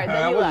 yeah. All right,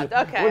 then you left.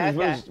 Okay.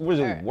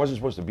 Wasn't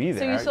supposed to be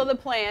there. So you saw the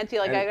plant,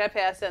 you're like, I gotta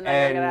pass it, and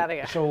then I got out of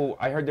here. So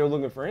I heard they were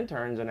looking for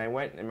interns, and I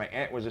went, and my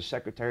aunt was a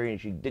secretary,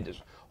 and she did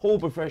this whole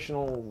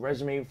professional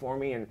resume for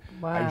me, and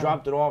I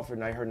dropped it off,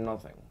 and I heard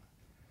nothing.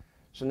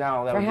 So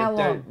now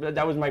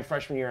that was my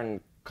freshman year in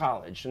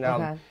college. So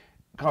now,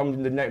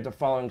 come the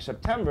following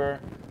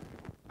September,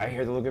 I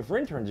hear they're looking for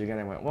interns again.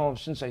 I went, well,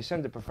 since I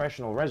sent a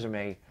professional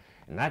resume,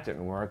 and that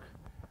didn't work,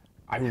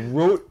 I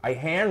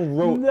hand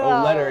wrote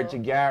a letter to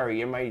Gary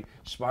in my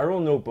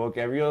spiral notebook.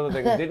 Every other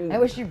thing didn't. I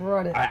wish you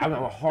brought it. I'm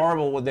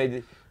horrible.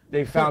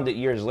 They found it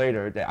years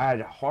later that I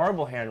had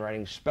horrible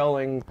handwriting,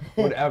 spelling,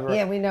 whatever.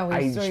 Yeah, we know.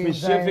 I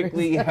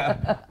specifically,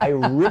 I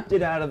ripped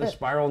it out of the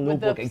spiral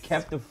notebook and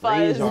kept the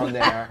phrase on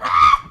there.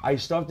 I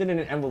stuffed it in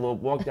an envelope,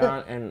 walked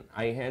down, and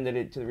I handed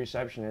it to the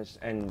receptionist.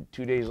 And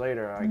 2 days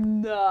later,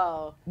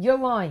 No. You're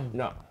lying.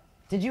 no.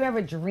 Did you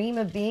ever dream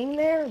of being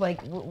there?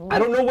 Like, I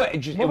don't know what.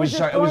 It was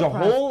your a thought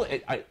whole.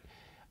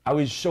 I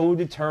was so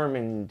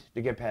determined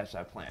to get past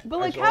that plan.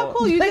 But like, That's how all.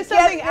 cool! You did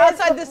something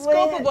outside the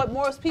scope of what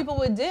most people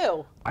would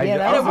do.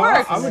 It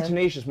works. I'm a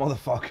tenacious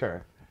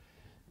motherfucker.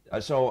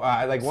 So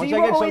like So once you I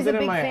were get always a something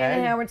big in my fan head.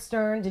 of Howard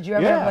Stern? Did you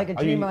ever have like a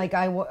dream like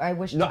I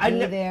wish to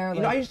be there?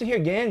 You know, I used to hear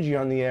Ganji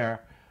on the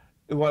air.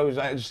 Well,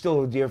 I was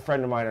still a dear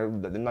friend of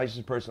mine, the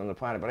nicest person on the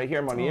planet. But I hear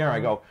him on the air. I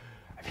go,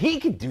 if he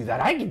could do that,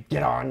 I could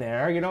get on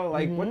there. You know,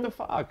 like what the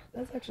fuck?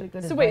 That's actually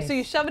good. So wait, so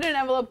you shove it in an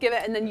envelope, give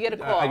it, and then you get a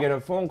call. I get a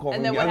phone call.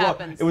 And then what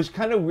happens? It was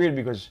kind of weird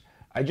because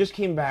I just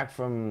came back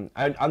from.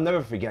 I'll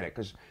never forget it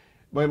because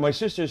my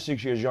sister is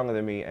 6 years younger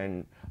than me,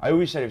 and I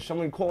always said if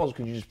someone calls,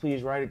 could you just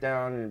please write it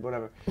down and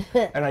whatever.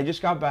 And I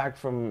just got back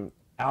from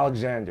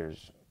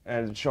Alexander's.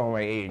 And showing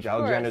my age,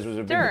 Alexander's was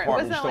a big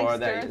department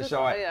store.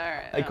 So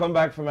I come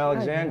back from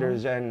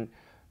Alexander's and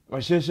my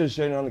sister's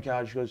sitting on the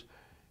couch. She goes,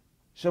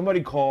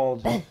 somebody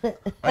called.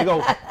 I go,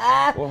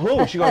 well,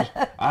 who? She goes,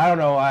 I don't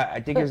know.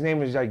 I think his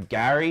name is like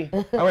Gary.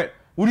 I went,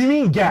 what do you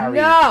mean Gary?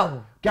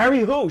 No.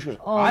 Gary who? She goes,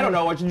 I don't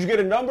know. I said, did you get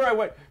a number? I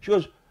went, she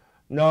goes,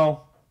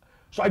 no.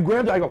 So I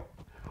grabbed it. I go,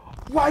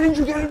 why didn't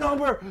you get a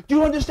number? Do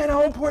you understand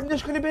how important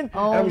this could have been? And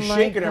I was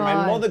shaking her.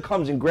 My mother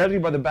comes and grabs me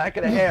by the back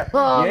of the hair,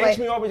 yanks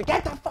me over,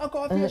 get the fuck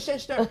off your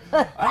sister. I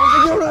was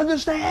like, you don't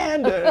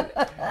understand.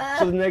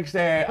 So the next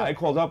day I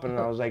called up and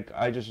I was like,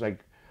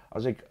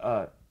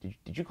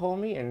 did you call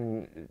me?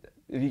 And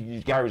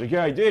Gary was like,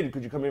 yeah, I did.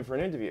 Could you come in for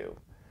an interview?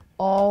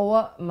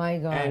 Oh my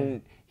God.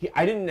 And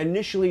I didn't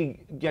initially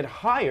get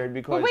hired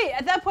because. But wait,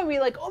 at that point were you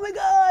like, oh my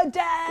God,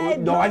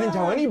 Dad? No, I didn't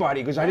tell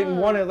anybody because I didn't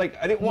want to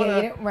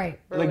right.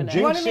 Like jinx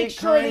you want to make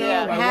sure kind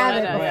that you of.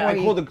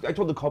 have it. I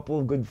told a couple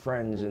of good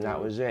friends and that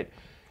was it.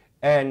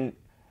 And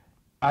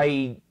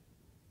I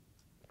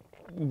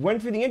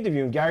went for the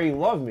interview and Gary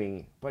loved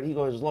me, but he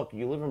goes, look,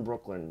 you live in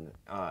Brooklyn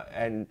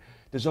and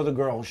this other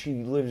girl,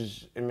 she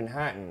lives in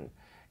Manhattan.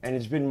 And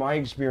it's been my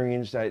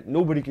experience that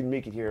nobody can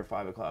make it here at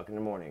 5 o'clock in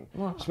the morning,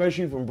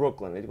 especially from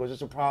Brooklyn. He goes,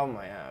 it's a problem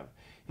I have.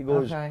 He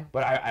goes,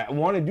 but I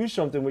want to do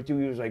something with you.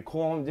 He was like,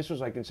 call him. This was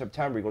like in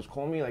September. He goes,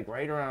 call me like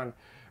right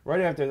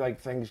after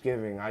like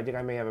Thanksgiving. I think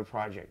I may have a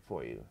project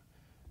for you.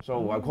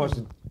 So of course,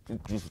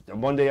 just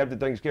Monday after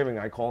Thanksgiving,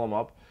 I call him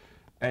up,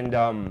 and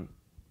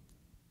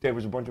there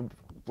was a bunch of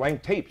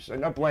blank tapes,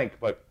 not blank,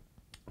 but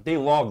they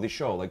logged the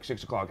show. Like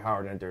 6 o'clock,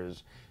 Howard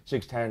enters.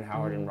 6:10,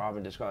 Howard and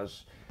Robin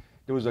discuss.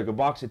 There was like a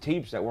box of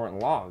tapes that weren't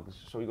logs.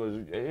 So he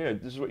goes, here,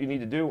 this is what you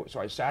need to do. So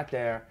I sat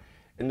there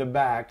in the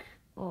back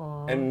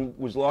and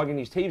was logging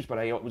these tapes, but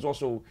I was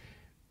also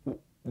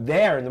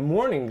there in the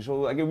morning.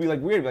 So like, it would be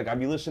like weird. Like I'd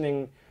be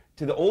listening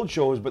to the old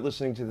shows, but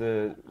listening to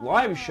the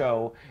live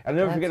show. And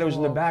I'll never forget I was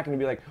in the back and he'd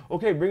be like,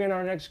 okay, bring in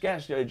our next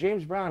guest,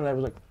 James Brown. And I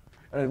was like,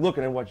 and I look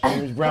and I watch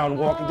James Brown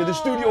walk into the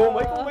studio. I'm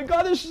like, oh my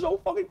God, this is so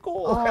fucking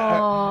cool.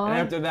 And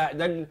after that,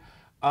 then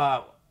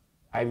I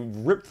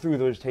ripped through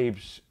those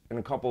tapes in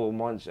a couple of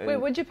months. And wait,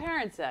 what'd your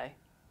parents say?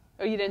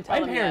 Or you didn't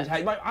tell them parents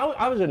yet?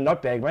 I was a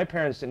nutbag. My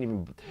parents didn't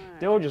even,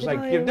 they were just like,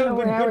 they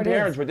were good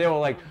parents, but they were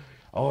like,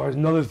 oh, there's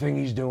another thing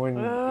he's doing,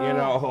 you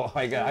know.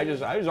 Like I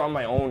was on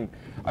my own.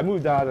 I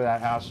moved out of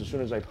that house as soon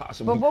as I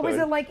possibly could. But what was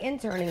it like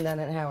interning then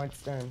at Howard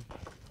Stern?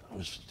 It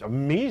was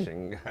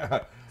amazing.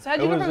 So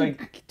how'd you go from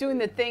doing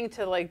the thing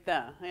to like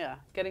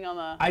getting on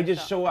the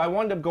So I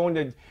wound up going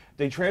to,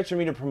 they transferred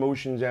me to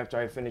promotions after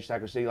I finished that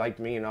because they liked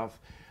me enough.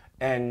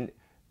 And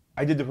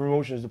I did the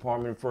promotions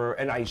department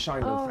and I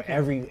signed them for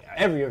every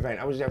event.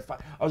 I was there.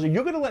 I was like,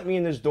 you're gonna let me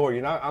in this door.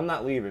 I'm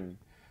not leaving.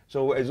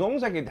 So as long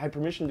as I had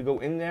permission to go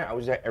in there, I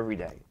was there every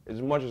day,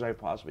 as much as I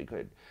possibly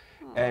could.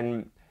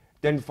 And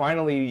then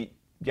finally,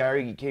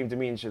 Gary came to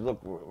me and said, look,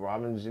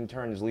 Robin's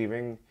intern is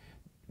leaving.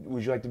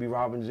 Would you like to be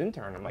Robin's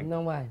intern? I'm like,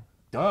 no way.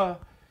 Duh.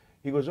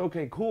 He goes,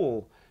 okay,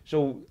 cool.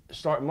 So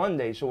start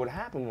Monday. So what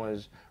happened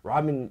was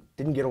Robin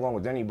didn't get along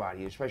with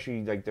anybody,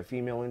 especially like the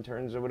female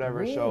interns or whatever.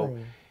 Really? So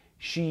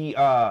she,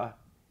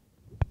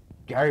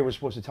 Gary was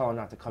supposed to tell her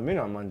not to come in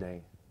on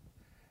Monday,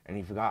 and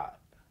he forgot.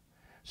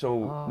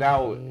 So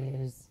now,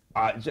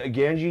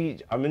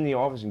 Ganji, I'm in the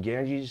office, and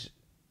Ganji's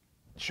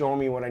showing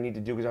me what I need to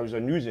do because I was a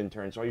news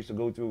intern, so I used to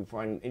go through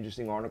find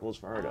interesting articles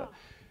for her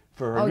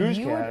for her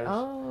newscast.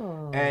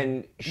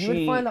 And you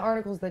would find the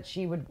articles that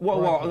she would.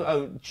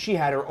 She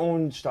had her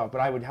own stuff,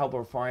 but I would help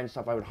her find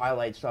stuff. I would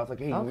highlight stuff like,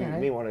 hey, you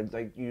may want to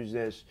like use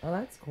this. Oh,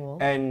 that's cool.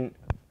 And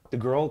the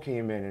girl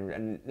came in,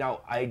 and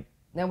now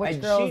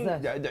which girl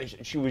is this?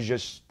 She was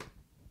just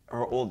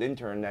her old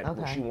intern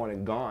that she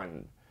wanted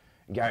gone.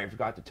 Gary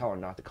forgot to tell her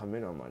not to come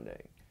in on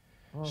Monday.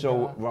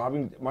 So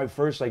Robin, my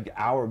first like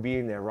hour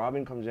being there,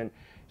 Robin comes in,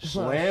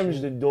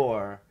 slams the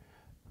door,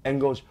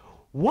 and goes,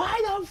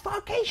 "Why the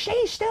fuck is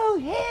she still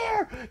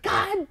here?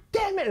 God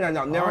damn it!" And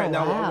now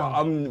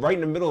I'm right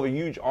in the middle of a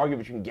huge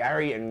argument between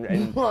Gary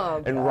and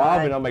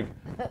Robin. I'm like,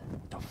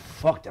 the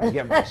fuck did I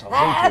get myself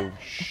into?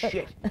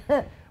 Shit.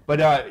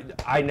 But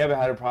I never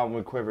had a problem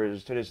with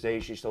Quivers. To this day,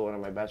 she's still one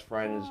of my best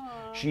friends.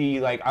 She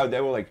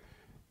they were like,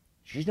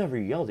 she's never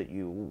yelled at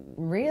you.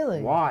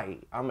 Really? Why?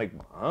 I'm like,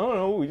 I don't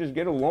know. We just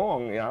get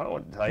along. I don't know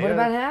what to tell you. What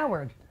about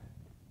Howard?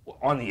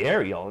 On the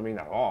air, yell. I mean,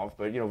 not off.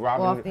 But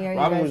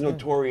Robin was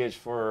notorious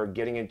for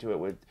getting into it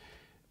with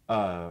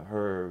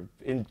her,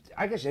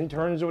 I guess,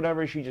 interns or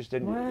whatever. She just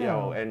didn't,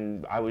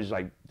 and I was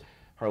like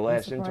her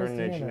last intern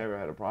that she never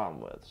had a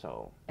problem with.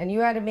 So. And you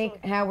had to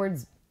make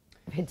Howard's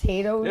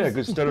potatoes? Yeah,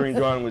 because Stuttering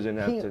John was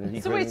inept.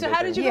 And so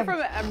how did you go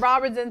from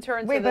Robert's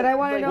intern to but I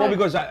want to know. Well,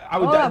 because I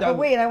would. But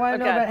wait, I want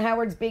to know about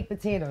Howard's baked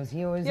potatoes.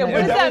 He always. Yeah,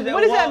 what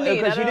does that mean?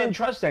 Because he didn't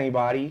trust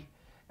anybody.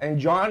 And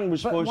John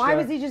was supposed to. Why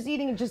was he just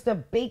eating just a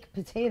baked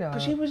potato?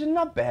 Because he was a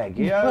nutbag.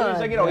 He was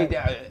like,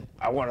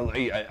 I want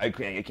to. I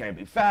can't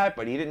be fat,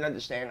 but he didn't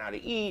understand how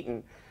to eat.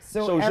 And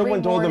so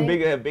someone told him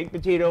baked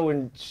potato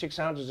and 6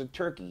 ounces of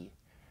turkey,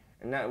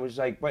 and that was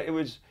like. But it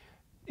was,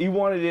 he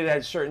wanted it at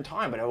a certain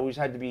time, but it always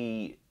had to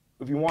be.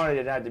 If you wanted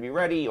it, it had to be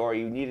ready, or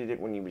you needed it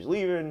when he was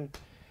leaving.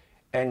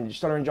 And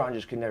Stuttering John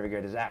just could never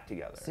get his act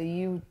together. So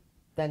you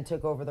then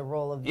took over the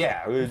role of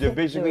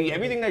basically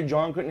everything that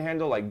John couldn't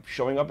handle, like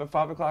showing up at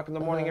 5 o'clock in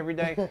the morning every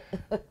day.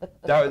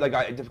 That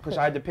was because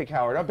I had to pick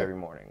Howard up every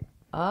morning.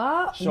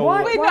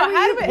 So wait, no.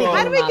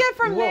 How do we get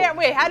from there?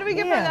 Wait, how do we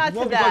get from that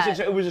to that? Because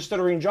it was a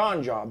Stuttering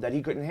John job that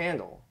he couldn't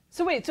handle.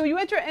 So wait, so you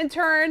went to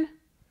intern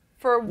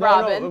for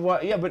Robin?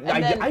 No, yeah, but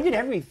I did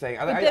everything.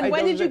 But then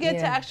when did you get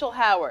to actual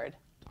Howard?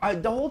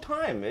 The whole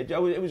time. It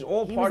was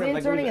all part of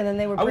like. And then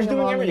they were I was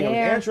doing everything. I was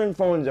answering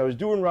phones. I was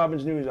doing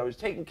Robin's News. I was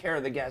taking care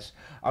of the guests.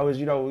 I was,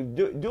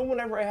 doing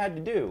whatever I had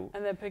to do.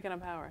 And then picking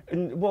up Howard.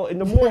 And in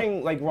the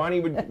morning, like Ronnie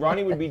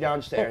would be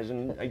downstairs,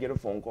 and I get a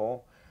phone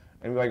call,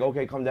 and be like,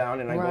 okay, come down,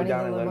 and I go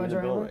down and let him in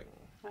the building.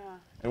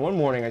 And one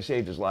morning, I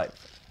saved his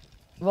life.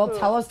 Well,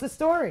 tell us the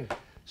story.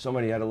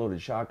 Somebody had a loaded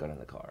shotgun in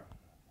the car.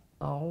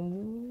 Oh.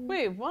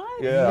 Wait,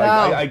 what?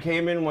 Yeah, no. I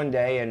came in one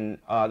day, and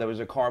there was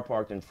a car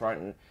parked in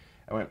front, and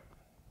I went.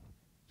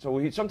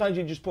 So sometimes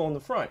you just pull in the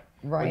front.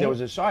 Right. But there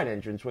was a side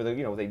entrance where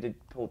they did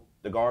pull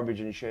the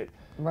garbage and shit.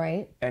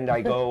 Right. And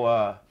I go,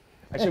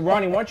 I said,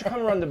 Ronnie, why don't you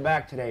come around the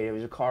back today? There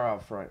was a car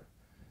out front.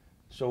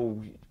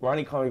 So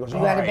Ronnie called me. He goes,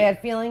 you had a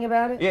bad feeling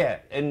about it? Yeah.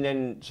 And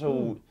then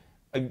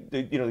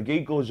the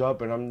gate goes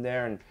up and I'm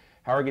there and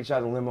Howard gets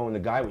out of the limo and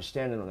the guy was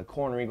standing on the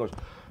corner. He goes,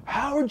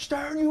 Howard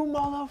Stern, you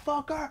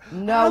motherfucker!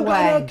 I'm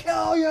gonna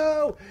kill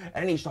you!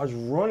 And he starts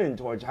running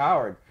towards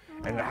Howard.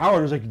 And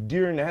Howard was like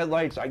deer in the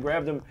headlights. I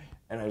grabbed him.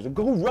 And I was like,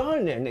 go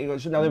run! And he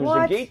goes, so now there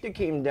was a gate that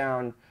came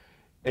down,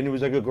 and it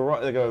was like a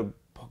garage, like a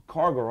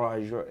car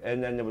garage,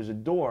 and then there was a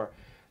door,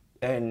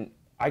 and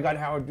I got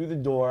Howard through the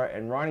door,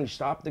 and Ronnie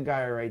stopped the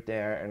guy right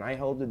there, and I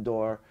held the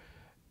door,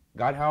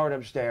 got Howard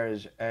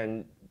upstairs,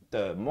 and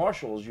the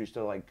marshals used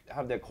to like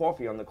have their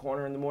coffee on the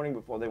corner in the morning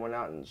before they went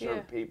out and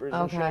served papers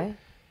and shit.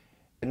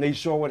 And they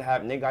saw what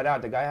happened. They got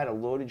out. The guy had a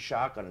loaded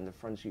shotgun in the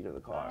front seat of the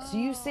car. So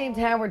you saved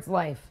Howard's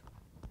life.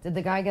 Did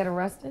the guy get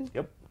arrested?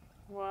 Yep.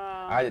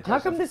 Wow. How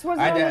come this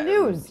wasn't on the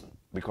news?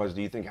 Because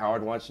do you think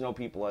Howard wants to know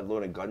people had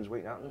loaded guns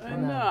waiting out in the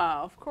front? No,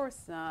 of course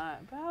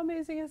not. But how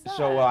amazing is that?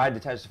 So I had to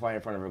testify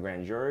in front of a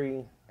grand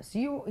jury.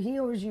 So he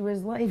owes you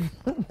his life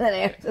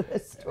then after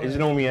this story. He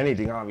doesn't owe me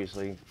anything,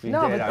 obviously. If he did,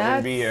 I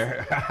wouldn't be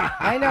here.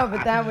 I know,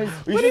 but that was...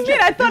 What do you mean?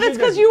 I thought it's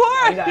because you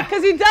are.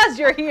 Because he does,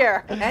 you're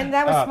here. And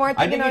that was smart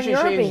thinking on your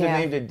behalf. I think you should change the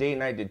name to Date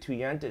Night to Two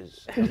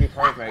Yentas. That'd be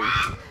perfect.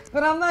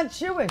 But I'm not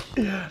Jewish.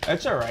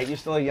 That's all right. You're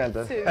still a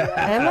Yenta.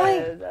 Am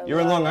I? You're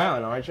in Long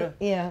Island, aren't you?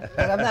 Yeah,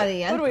 but I'm not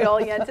a Yenta. What are we all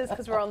Yentas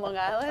because we're on Long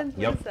Island?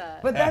 Yep.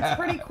 But that's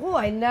pretty cool.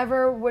 I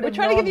never would have known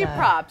that. We're trying to give you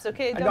props,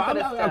 okay? Don't put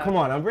us down. Come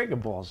on, I'm breaking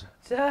balls.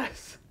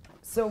 Just...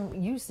 So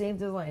you saved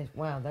his life.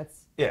 Wow,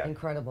 that's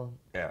incredible.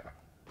 Yeah.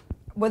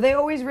 Were they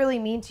always really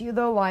mean to you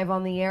though, live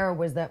on the air, or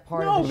was that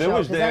part of the show?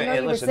 Because I know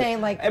you were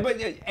saying like...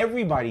 But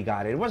everybody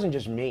got it. It wasn't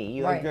just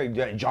me. Right.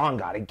 Like, John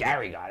got it,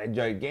 Gary got it,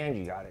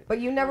 Ganji got it.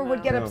 But you never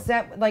would get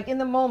upset, like in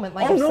the moment,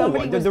 like if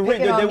somebody was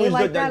picking on me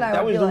like that,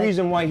 I would be like... That was the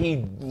reason why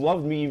he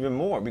loved me even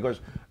more, because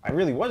I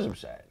really was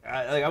upset.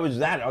 I was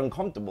that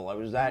uncomfortable. I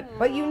was that...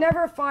 But you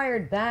never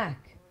fired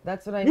back.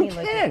 That's what I mean. You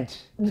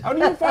can't. How do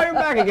you fire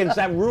back against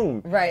that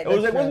room? Right.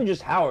 It wasn't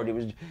just Howard. It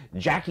was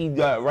Jackie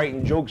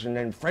writing jokes, and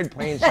then Fred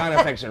playing sound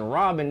effects, and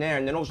Robin there,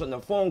 and then all of a sudden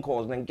the phone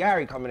calls, and then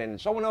Gary coming in,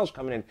 and someone else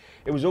coming in.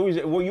 It was always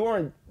you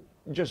weren't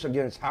just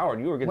against Howard.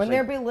 You were against. When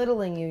they're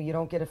belittling you, you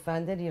don't get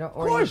offended. You don't.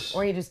 Or of course.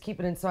 You just keep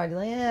it inside.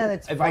 You're like, yeah,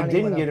 that's. If funny, I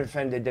didn't get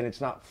offended, then it's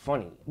not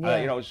funny.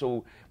 Yeah.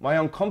 So my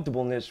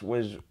uncomfortableness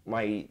was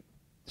my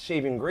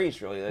saving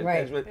grace, really.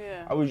 Right.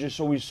 I was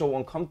just always so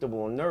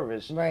uncomfortable and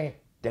nervous. Right.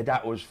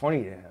 That was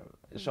funny to him.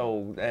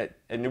 So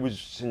and it was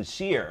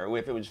sincere.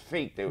 If it was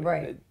fake,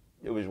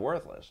 it was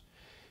worthless.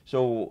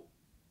 So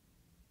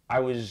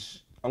I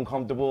was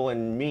uncomfortable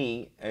and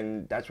me,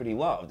 and that's what he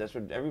loved. That's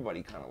what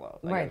everybody kind of loved.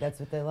 Right, that's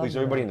what they loved. At least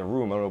everybody in the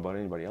room. I don't know about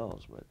anybody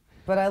else, but.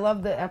 But I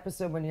love the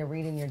episode when you're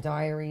reading your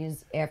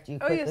diaries after you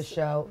quit the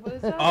show. What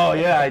is that? Oh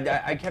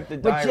yeah, I kept the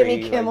diary. But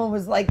Jimmy Kimmel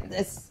was like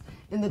this.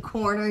 in the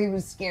corner. He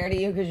was scared of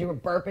you because you were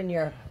burping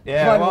your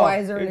Yeah,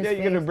 Budweiser in his you're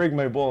face. gonna break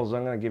my balls.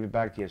 I'm gonna give it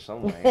back to you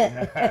some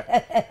way.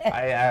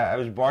 I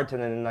was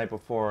bartending the night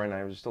before, and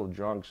I was still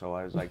drunk, so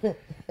I was like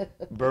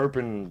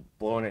burping,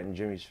 blowing it in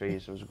Jimmy's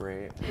face. It was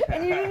great.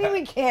 And you didn't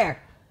even care.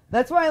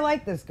 That's why I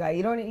like this guy.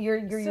 You're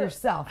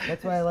yourself.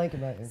 That's what I like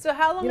about you. So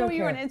how long were you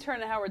care. an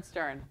intern at Howard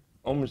Stern?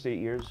 Almost 8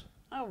 years.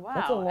 Oh wow!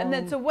 That's a And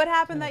then, long so what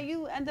happened that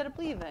you ended up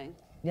leaving?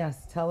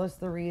 Yes, tell us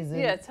the reason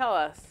Yeah, tell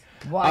us.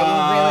 why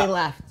you really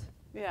left.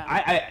 Yeah.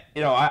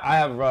 I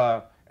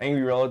have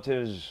angry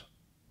relatives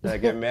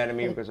that get mad at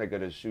me because I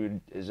could have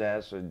sued his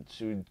ass or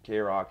sued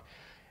K-Rock.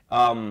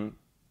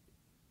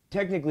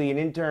 Technically, an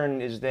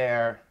intern is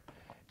there,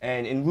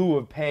 and in lieu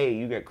of pay,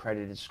 you get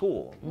credit at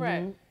school.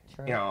 Right.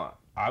 Sure. You know,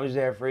 I was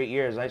there for 8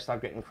 years. I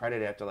stopped getting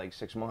credit after like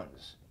 6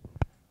 months,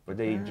 but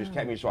they just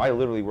kept me. So I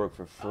literally worked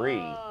for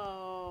free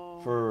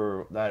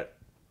for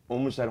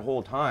almost that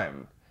whole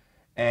time,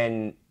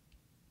 and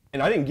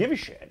I didn't give a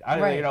shit.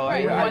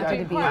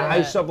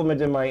 I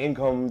supplemented my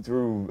income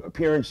through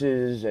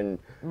appearances, and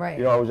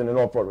I was in an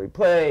off-Broadway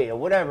play or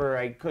whatever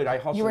I could. I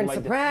hustled. You were in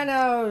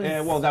Sopranos. Yeah,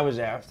 well, that was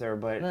after,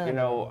 but I'm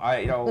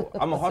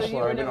a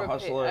hustler. I've been a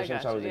hustler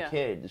since I was a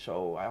kid,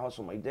 so I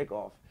hustled my dick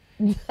off.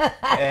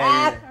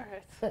 And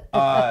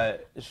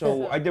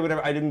so I did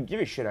whatever. I didn't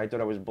give a shit. I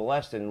thought I was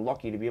blessed and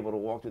lucky to be able to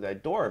walk through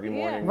that door every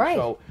morning. Right.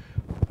 So,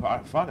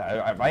 fuck.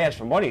 If I ask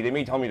for money, they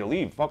may tell me to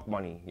leave. Fuck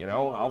money.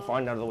 I'll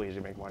find other ways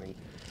to make money.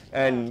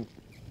 And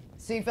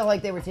so you felt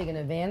like they were taking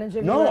advantage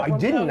of you? no, I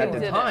didn't at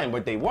the time,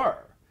 but they were.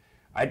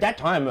 At that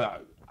time,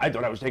 I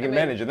thought I was taking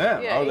advantage of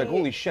them. I was like,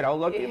 holy shit, how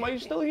lucky am I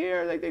still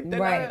here? Like,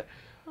 Right.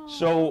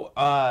 So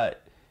at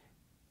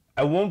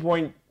one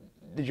point,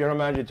 the general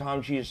manager,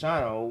 Tom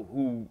Chiasano,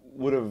 who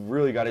would have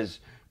really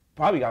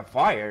probably got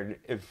fired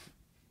if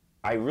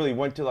I really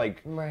went to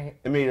like, I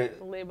made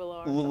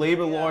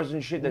labor laws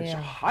and shit that's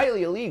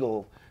highly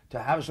illegal to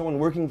have someone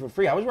working for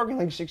free. I was working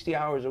like 60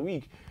 hours a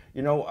week.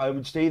 I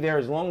would stay there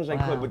as long as I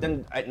could, but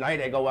then at night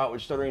I go out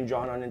with Stuttering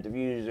John on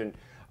interviews, and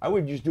I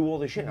would just do all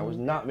this shit. And I was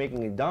not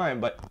making a dime,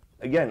 but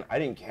again, I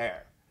didn't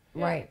care.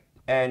 Right.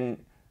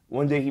 And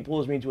one day he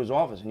pulls me into his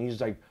office, and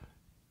he's like,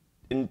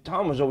 and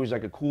Tom was always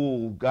like a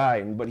cool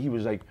guy, but he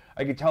was like,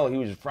 I could tell he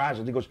was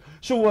frazzled. He goes,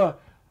 so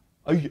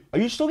are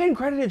you still getting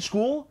credit at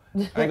school?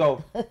 And I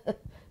go,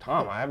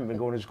 Tom, I haven't been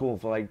going to school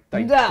for like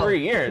 3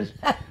 years,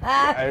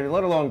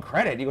 let alone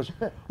credit. He goes,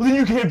 well, then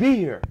you can't be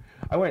here.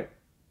 I went,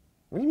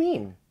 what do you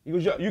mean? He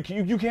goes,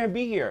 you can't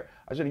be here.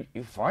 I said,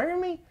 you firing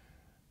me?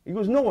 He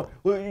goes, no,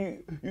 well, you're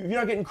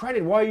not getting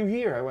credit. Why are you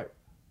here? I went,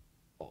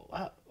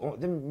 well,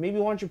 then maybe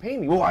why don't you pay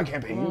me? Well, I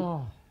can't pay you.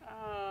 Oh.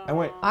 I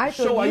went, I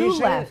so thought are you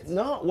left. saying,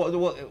 no,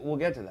 well, we'll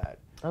get to that.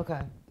 Okay.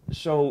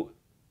 So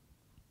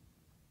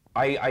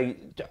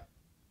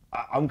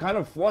I'm kind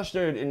of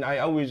flustered, and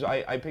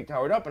I picked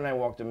Howard up and I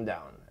walked him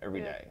down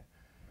every day.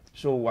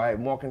 So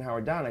I'm walking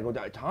Howard down. I go,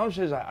 Tom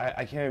says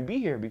I can't be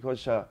here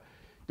because I'm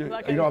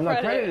not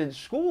credited at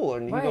school.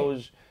 And he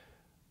goes,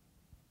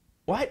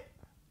 what?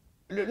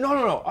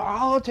 No,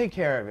 I'll take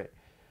care of it.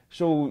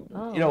 So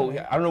I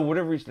don't know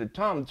whatever he said to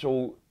Tom.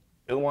 So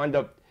it wound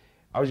up,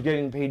 I was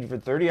getting paid for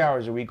 30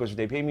 hours a week because if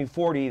they paid me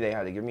 40, they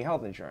had to give me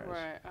health insurance.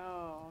 Right.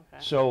 Oh,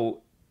 okay.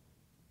 So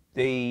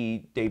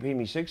they paid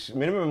me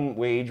minimum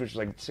wage, which was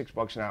like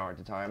 $6 an hour at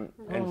the time,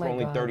 and for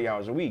only 30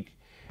 hours a week.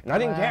 And I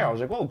didn't care. I was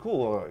like, oh,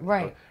 cool.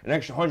 Right. An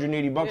extra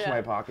 $180 in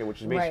my pocket,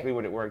 which is basically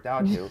what it worked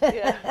out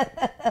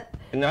to.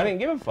 And I didn't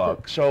give a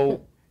fuck.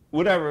 So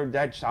whatever,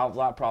 that solved a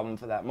lot of problem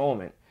for that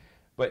moment.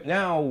 But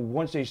now,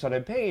 once they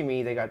started paying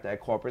me, they got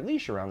that corporate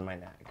leash around my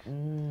neck.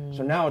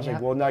 So now it's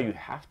like, well, now you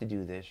have to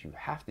do this, you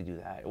have to do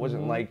that. It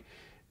wasn't like,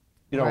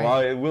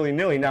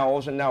 willy-nilly. Now, all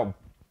of a sudden, now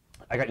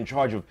I got in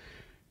charge of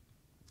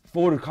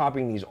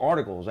photocopying these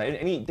articles.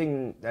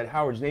 Anything that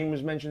Howard's name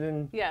was mentioned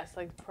in. Yes,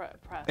 like press.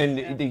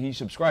 And he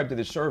subscribed to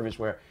this service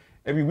where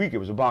every week it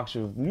was a box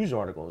of news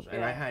articles.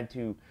 And I had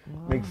to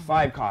make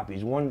 5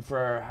 copies, one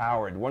for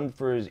Howard, one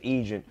for his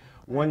agent,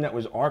 one that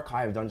was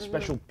archived on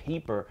special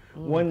paper,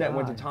 one that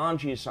went to Tom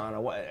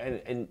Chiasano.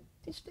 And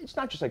it's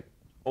not just like,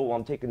 oh,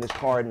 I'm taking this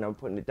card and I'm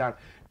putting it down.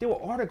 They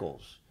were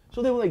articles.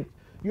 So they were like,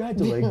 you had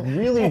to like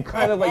really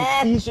kind of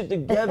like piece it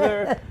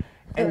together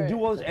and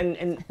do all this.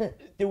 And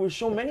there were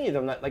so many of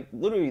them that like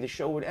literally the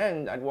show would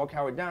end, I'd walk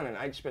Howard down and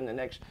I'd spend the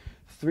next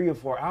 3 or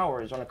 4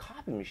 hours on a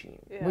copy machine.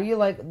 Yeah. Were you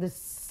like, this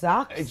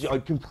sucks?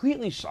 It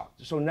completely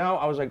sucked. So now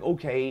I was like,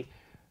 okay,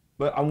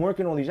 but I'm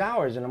working all these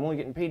hours and I'm only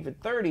getting paid for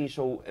 30,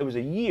 so it was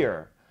a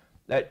year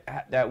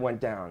that went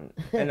down.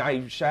 And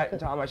I sat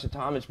Tom, I said,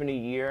 Tom, it's been a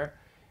year,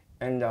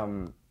 and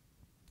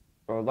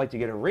I'd like to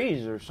get a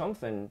raise or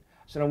something.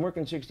 I said, I'm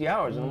working 60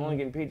 hours and I'm only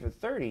getting paid for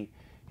 30.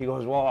 He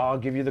goes, well, I'll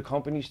give you the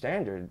company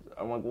standard.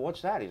 I'm like, well,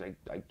 what's that? He's like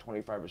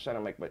 25%.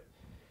 I'm like, but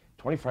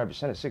 25% is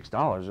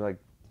 $6. They're like,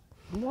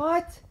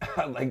 what?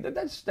 Like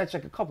that's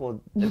like a couple of.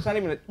 It's not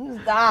even.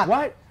 Stop.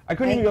 What? I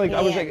couldn't even like.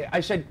 I was like.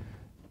 I said,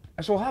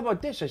 well, how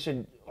about this? I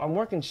said, I'm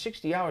working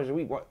 60 hours a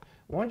week. Why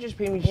don't you just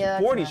pay me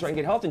 40 so I can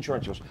get health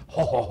insurance? He goes,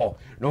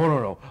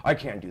 no, I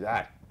can't do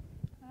that.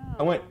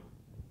 I went,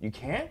 you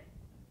can't?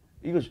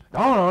 He goes,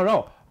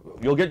 no.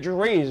 You'll get your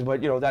raise,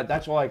 but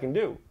that's all I can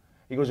do.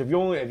 He goes, if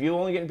you're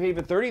only getting paid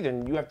for 30,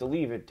 then you have to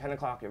leave at 10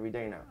 o'clock every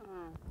day now.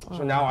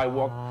 So now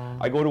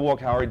I go to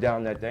walk Howard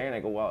down that day, and I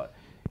go, well,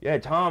 yeah,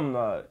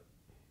 Tom,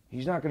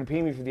 he's not going to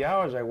pay me for the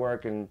hours I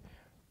work, and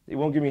he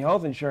won't give me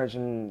health insurance,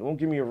 and won't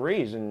give me a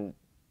raise. And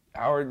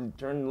Howard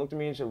turned and looked at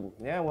me and said,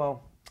 yeah,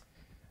 well,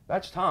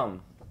 that's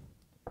Tom.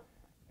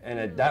 And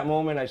at that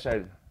moment, I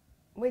said,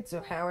 wait,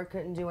 so Howard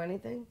couldn't do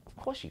anything? of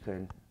course he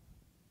could.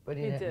 But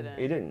He didn't.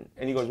 He didn't.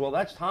 And he goes, well,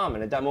 that's Tom.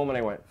 And at that moment,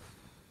 I went,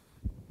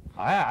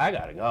 I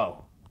got to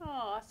go.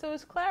 Oh, so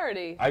it's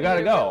clarity. I gotta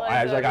You go. realized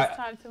I was that like, it's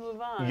time to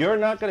move on. You're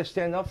not going to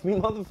stand up for me,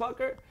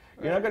 motherfucker?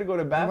 You're not going to go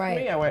to bat for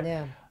me? I went,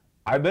 yeah.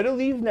 I better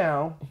leave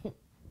now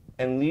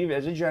and leave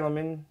as a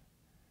gentleman,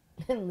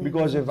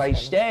 because if I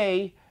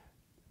stay,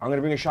 I'm going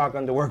to bring a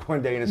shotgun to work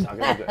one day and it's not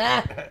going to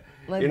be good.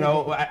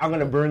 I'm going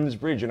to burn this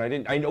bridge.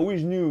 And I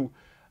always knew,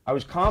 I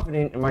was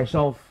confident in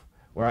myself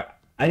where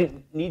I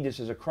didn't need this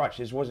as a crutch.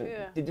 This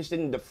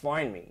didn't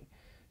define me.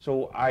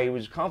 So I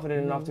was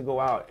confident enough to go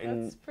out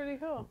and That's pretty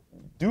cool.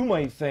 do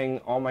my thing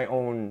on my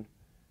own,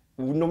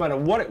 no matter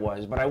what it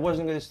was, but I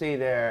wasn't going to stay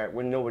there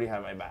when nobody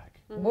had my back.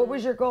 What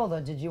was your goal, though?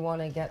 Did you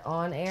want to get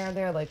on air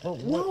there? Like,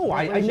 No,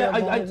 I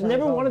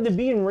never wanted to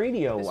be in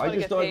radio. I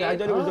just thought it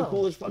was the Oh.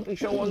 coolest fucking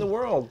show on the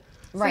world.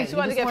 So you just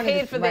wanted to get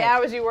paid for the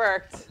hours you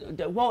worked.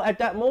 Well, at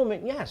that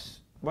moment, yes.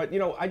 But,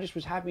 I just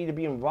was happy to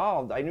be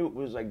involved. I knew it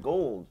was like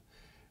gold,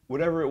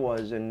 whatever it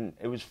was, and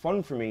it was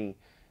fun for me.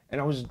 And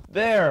I was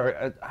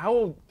there.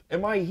 How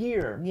am I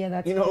here? Yeah,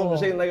 that's You know cool. what I'm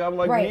saying? Like, I'm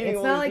like right. meeting It's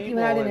all not these like you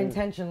people had an and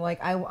intention. Like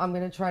I'm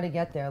going to try to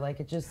get there. Like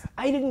it just.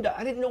 I didn't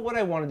know what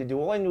I wanted to do.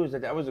 All I knew is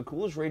that was the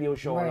coolest radio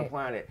show on the Right.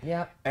 planet.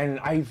 Yep. And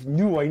I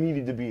knew I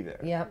needed to be there.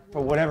 Yep.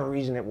 For whatever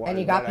reason it was. And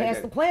you got but I past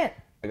did. the plant.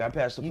 I got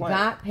past the You plant.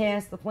 got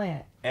past the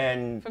plant.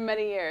 And For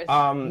many years.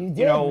 You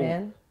did,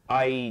 man.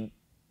 I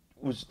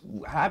was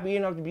happy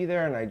enough to be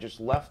there, and I just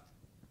left.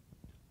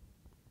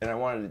 And I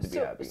wanted it to be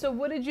happy. So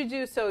what did you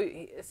do?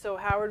 So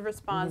Howard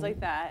responds like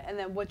that, and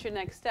then what's your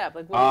next step?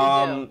 Like,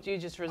 what do you do? Do you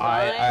just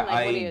resign?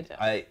 What do you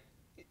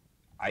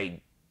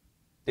do?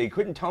 They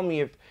couldn't tell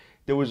me if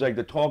there was like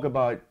the talk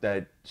about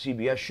that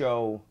CBS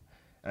show,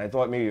 and I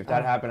thought maybe if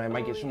that happened, I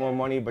might get some more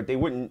money, but they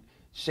wouldn't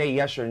say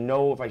yes or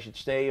no if I should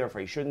stay or if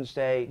I shouldn't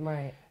stay.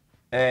 Right.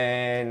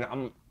 And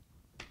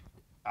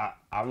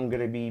I'm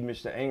gonna be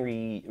Mr.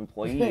 Angry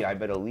employee. I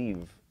better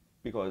leave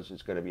because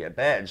it's gonna be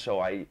bad. So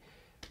I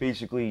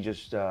basically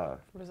just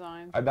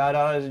Resigned. I bowed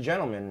out as a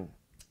gentleman,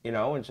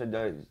 and said,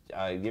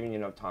 giving you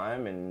enough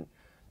time. And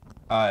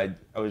I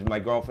was my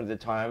girlfriend at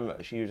the time.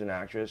 She was an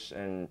actress,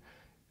 and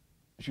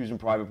she was in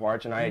private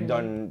parts. And I had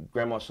done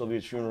Grandma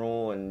Sylvia's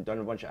funeral and done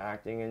a bunch of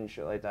acting and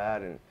shit like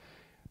that. And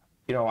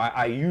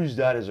I used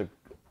that as I'm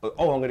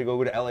going to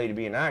go to LA to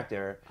be an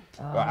actor.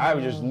 I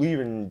was just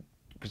leaving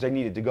because I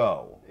needed to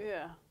go.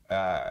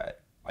 Yeah.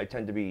 I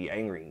tend to be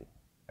angry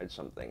at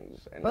some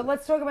things. And But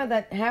let's talk about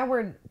that.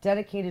 Howard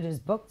dedicated his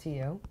book to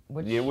you,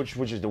 which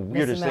which is the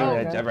weirdest thing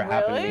America. that's ever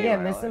happened to me. yeah, in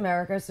my Miss life.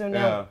 America. So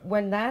now, Yeah.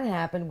 when that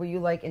happened, were you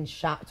like in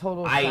shock,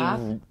 total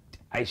shock?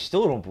 I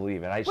still don't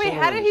believe it. Wait,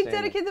 how did he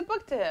dedicate the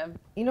book to him?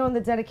 You know, in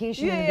the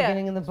dedication in the Yeah.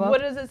 beginning of the book, What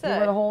does it say?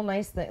 You wrote a whole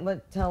nice thing.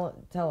 Tell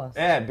us.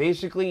 Yeah,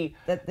 basically,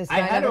 That this I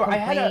guy had never I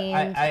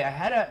complained.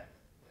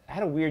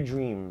 had a weird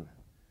dream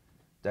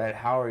that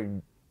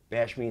Howard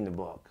bashed me in the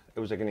book. It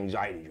was like an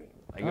anxiety dream.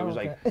 Like it was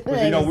okay. like,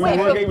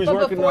 'cause, he was but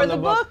working before on the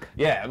book?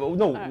 Yeah, but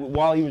no,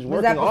 while he was Was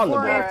working that on the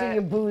before or book. after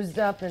you boozed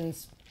up and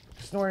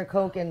snorted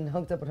coke and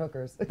hooked up with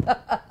hookers?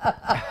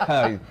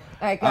 No,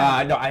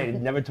 I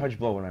had never touched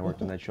blow when I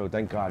worked on that show.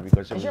 Thank God,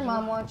 because it Is was, your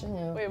mom watching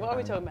you? Wait, why are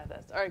we talking about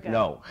this? All right, go.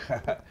 No.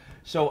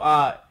 So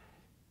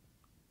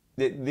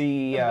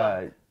The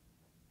I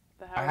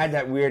Howard- had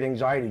that weird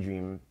anxiety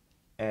dream,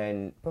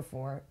 and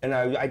Before. And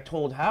I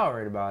told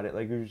Howard about it.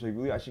 Like he was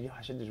like, I said, yeah,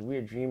 I had this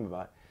weird dream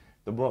about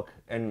the book,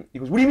 and he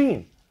goes, "What do you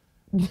mean?"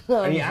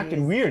 And he acted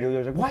weird. He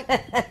was like, "What?"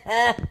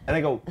 And I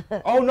go,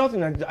 "Oh,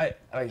 nothing."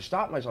 I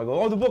stopped myself. I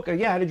go, "Oh, the book.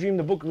 Yeah, I had a dream.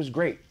 The book was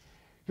great."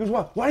 He goes,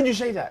 "What? Why did you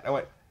say that?" I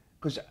went,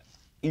 "Because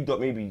he thought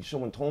maybe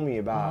someone told me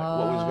about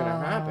what was going to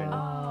happen."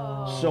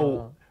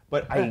 So,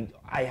 but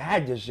I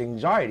had this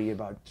anxiety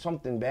about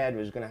something bad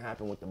was going to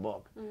happen with the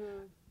book.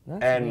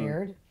 That's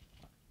weird.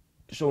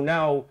 So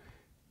now,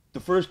 the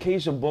first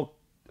case of book,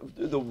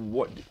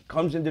 what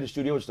comes into the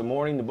studio, it's the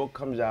morning, the book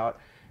comes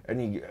out,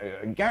 and he,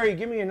 Gary,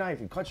 give me a knife.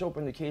 He cuts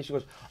open the case, he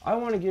goes, "I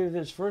want to give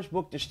this first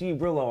book to Steve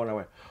Grillo." And I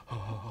went,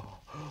 "Oh,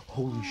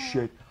 holy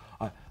shit.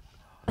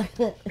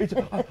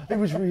 It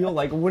was real.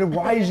 Like,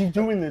 why is he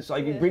doing this?"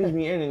 Like, he brings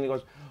me in and he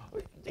goes,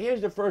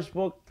 "Here's the first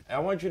book. I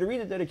want you to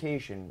read the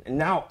dedication." And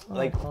now,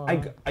 like,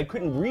 I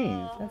couldn't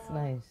breathe. That's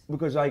nice.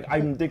 Because, like,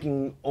 I'm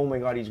thinking, oh my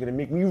God, he's going to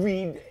make me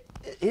read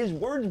his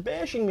words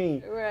bashing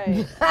me. Right.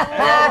 And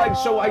I'm like,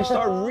 so I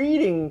start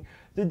reading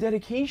the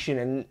dedication,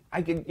 and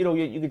I could,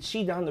 you could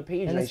see down the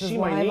page, and I this was see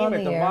my live name on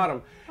at the the air.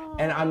 bottom,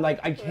 and I'm like,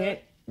 I can't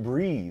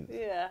breathe.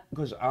 Yeah.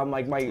 Because I'm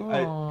like,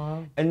 Aw.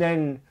 and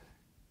then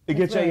it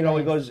gets, very it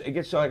nice. goes, it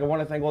gets like, I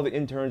want to thank all the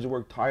interns who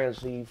work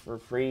tirelessly for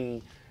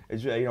free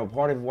It's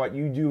part of what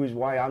you do is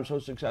why I'm so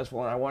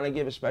successful, and I want to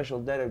give a special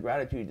debt of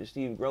gratitude to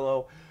Steve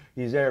Grillo.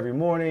 He's there every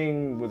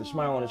morning with a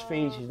smile on his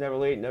face. He's never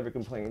late, never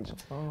complains.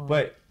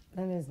 But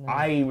that is nice.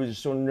 I was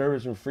so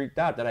nervous and freaked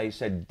out that I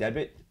said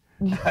debit.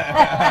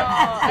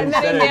 And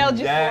then he nailed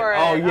you for it.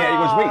 Oh yeah, he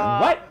goes, wait,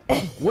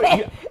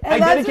 what? I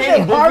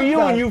dedicated a book for you,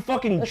 and you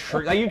fucking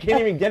like you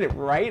can't even get it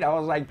right. I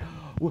was like,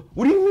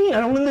 what do you mean?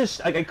 I don't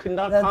understand. Like I could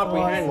not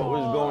comprehend what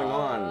was going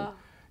on.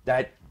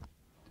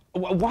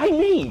 Why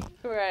me?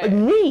 Right. Like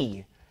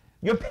me,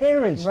 your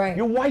parents, Right.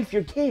 your wife,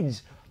 your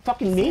kids,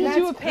 fucking me.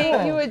 You were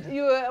paying.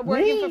 You were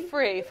working for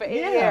free for 8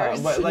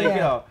 years. But like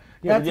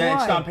That's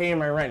why. stop paying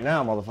my rent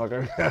now,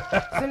 motherfucker.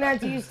 So now,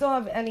 do you still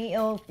have any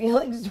ill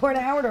feelings toward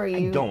Howard, or are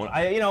you?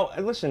 I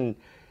don't. Listen.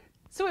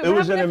 So wait, It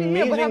was an what happened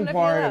amazing after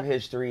part you of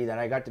history that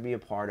I got to be a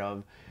part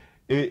of.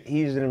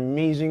 He's an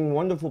amazing,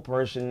 wonderful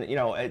person.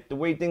 The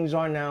way things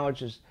are now,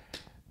 it's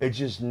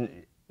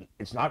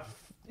not,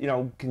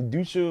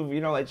 conducive.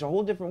 It's a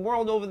whole different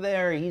world over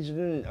there. He's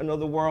in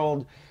another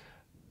world.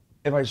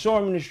 If I saw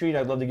him in the street,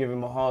 I'd love to give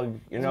him a hug,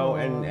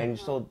 and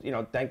still,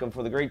 thank him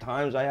for the great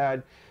times I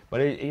had.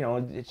 But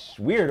it's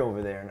weird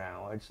over there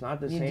now. It's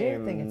not the same. You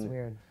do think it's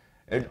weird?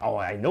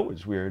 I know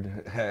it's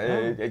weird.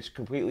 It's a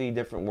completely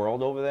different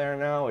world over there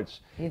now.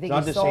 It's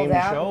not the sold same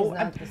out? show. He's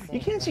not the same. You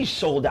can't say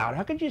sold out.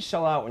 How could you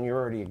sell out when you're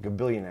already a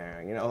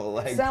billionaire?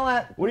 Sell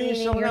out. What are you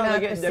selling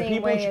out?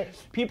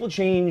 People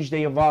change,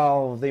 they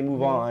evolve, they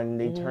move on,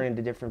 they turn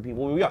into different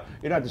people. You're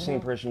not the same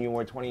person you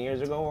were 20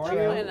 years ago, are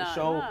Truly you? not,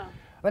 So. no.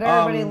 But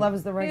everybody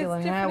loves the regular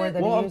It's different. Howard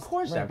that Well, he of used.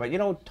 course Right.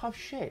 that, but tough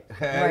shit.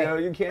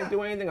 Right. You can't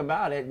do anything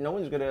about it. No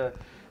one's gonna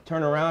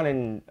turn around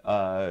and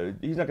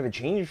he's not gonna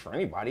change for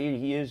anybody.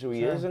 He is who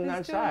he is, and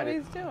that's that.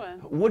 He's doing.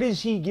 What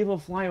does he give a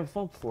flying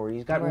fuck for?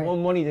 He's got more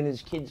money than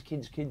his kids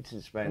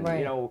to spend.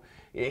 Right.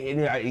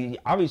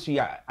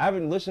 Obviously, I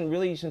haven't listened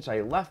really since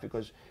I left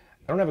because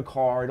I don't have a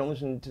car. I don't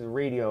listen to the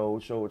radio,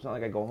 so it's not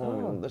like I go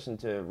home and listen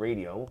to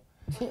radio.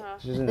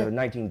 This isn't the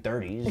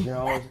 1930s,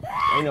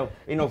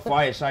 Ain't no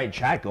fireside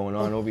chat going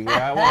on over here.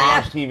 I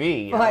want to watch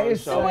TV.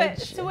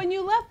 So when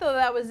you left, though,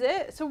 that was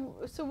it. So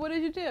what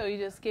did you do? You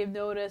just gave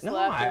notice, No,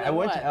 left. I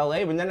went to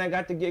LA, but then I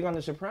got the gig on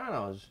The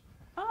Sopranos.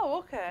 Oh,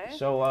 okay.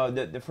 So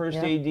the first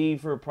AD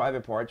for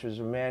Private Parts was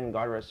a man,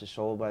 God rest his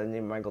soul, by the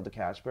name of Michael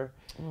DeCasper.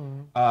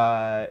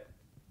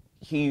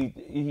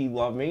 He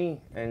loved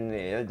me, and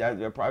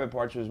the Private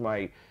Parts was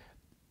my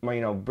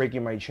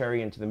breaking my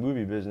cherry into the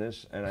movie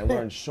business, and I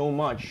learned so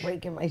much.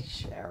 Breaking my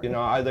cherry.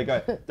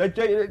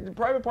 The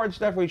Private Parts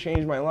definitely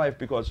changed my life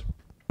because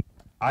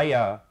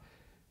I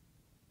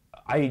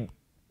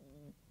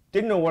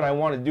didn't know what I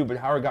wanted to do, but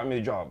Howard got me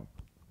the job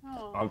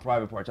on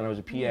Private Parts, and I was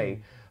a PA,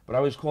 but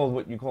I was called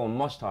what you call a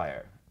must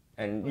hire,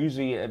 and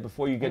usually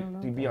before you get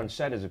to be on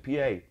set as a PA,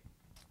 you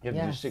have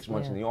to do 6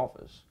 months in the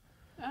office.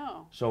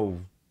 Oh. So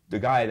the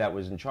guy that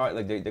was in charge,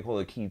 like they call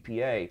it a key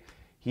PA,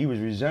 he was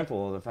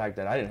resentful of the fact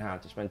that I didn't have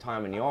to spend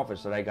time in the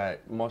office, that I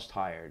got must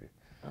hired.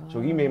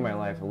 So he made my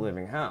life a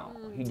living hell.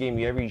 He gave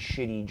me every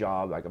shitty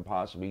job I could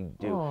possibly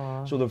do.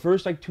 Aww. So the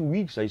first 2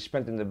 weeks I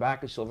spent in the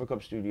back of Silver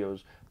Cup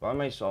Studios by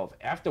myself,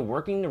 after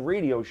working the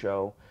radio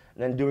show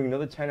and then doing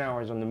another 10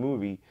 hours on the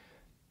movie,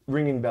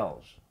 ringing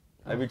bells.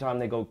 Every time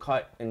they go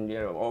cut and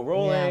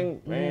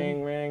rolling,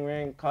 ring, ring,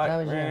 ring,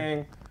 cut,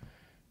 ring.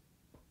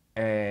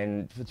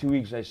 And for 2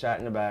 weeks I sat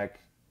in the back,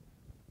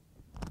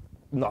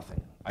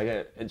 nothing.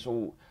 And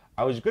so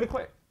I was gonna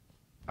quit.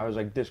 I was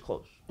like this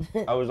close.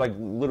 I was like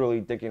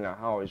literally thinking of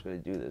how I was gonna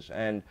do this.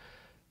 And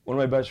one of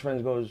my best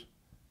friends goes,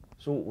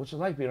 "So what's it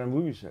like being on a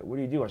movie set? What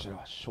do you do?" I said,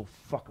 "Oh, it's so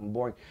fucking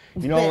boring.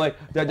 Like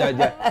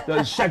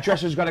the set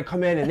dressers gotta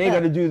come in and they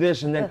gotta do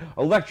this, and then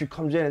electric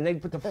comes in and they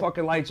put the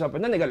fucking lights up,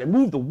 and then they gotta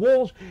move the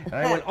walls." And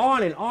I went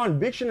on and on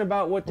bitching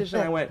about what this,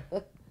 and I went,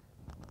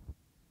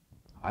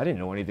 I didn't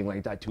know anything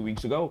like that 2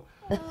 weeks ago.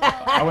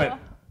 I went,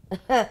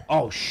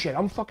 oh shit,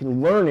 I'm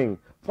fucking learning.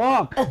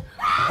 Fuck.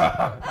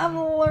 I'm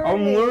learning.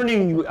 I'm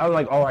learning. I'm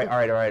like, all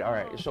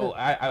right. So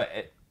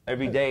I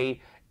every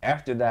day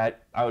after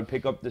that, I would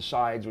pick up the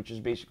sides, which is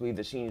basically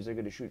the scenes they're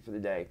going to shoot for the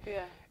day.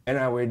 Yeah. And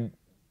I would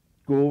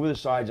go over the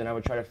sides and I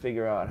would try to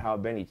figure out how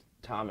Benny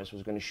Thomas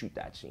was going to shoot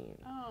that scene.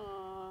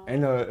 Aww.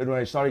 And when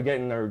I started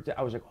getting there,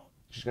 I was like, oh,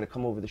 she's going to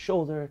come over the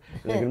shoulder,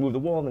 and they're going to move the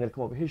wall, and they're going to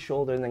come over his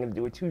shoulder, and they're going to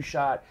do a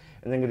 2-shot,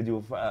 and then going to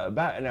do a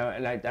back.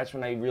 And that's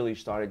when I really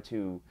started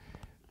to.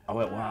 I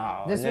went,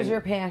 wow. This was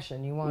your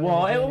passion. You wanted.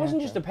 Well, to do it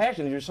wasn't that. just a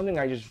passion. It was something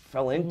I just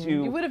fell into.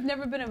 You would have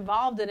never been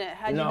involved in it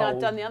had you not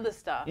done the other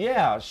stuff.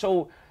 Yeah.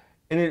 So,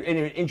 and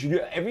it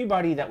introduced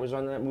everybody that was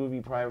on that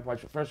movie. Private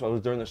Parts. First of all, it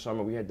was during the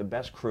summer. We had the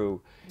best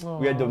crew. Aww.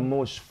 We had the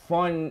most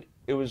fun.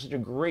 It was such a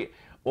great.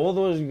 All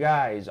those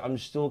guys, I'm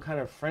still kind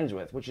of friends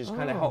with, which has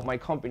kind of helped my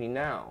company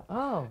now.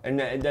 Oh. And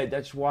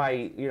that's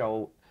why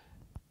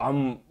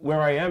I'm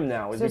where I am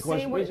now. So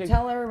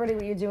tell everybody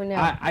what you're doing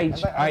now. I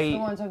still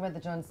want to talk about the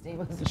John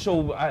Stamos.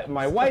 So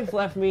my wife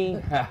left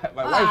me.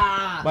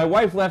 My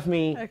wife left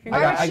me.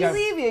 Why did she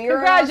leave you?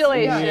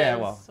 Congratulations. Yeah,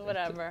 well.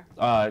 Whatever.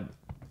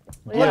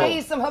 We'll get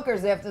you some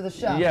hookers after the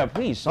show. Yeah,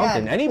 please,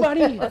 something.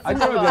 Anybody? I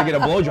thought I was going to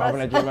get a blowjob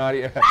when I came out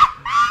here.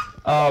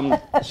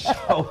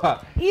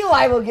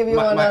 Eli will give you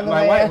one on the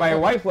way. My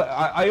wife,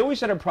 I always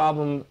had a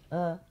problem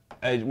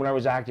when I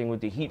was acting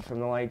with the heat from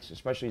the lights,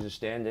 especially as a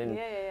stand-in.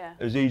 Yeah.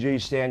 As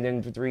AJ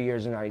stand-in for 3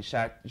 years, and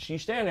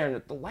she's standing there,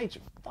 and the lights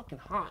are fucking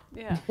hot.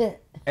 Yeah.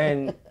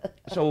 And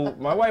so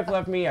my wife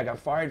left me. I got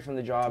fired from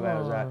the job I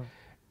was at,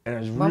 and I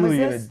was When really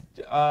was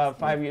in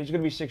 5 years. It's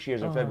gonna be 6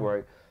 years in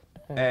February,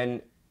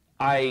 and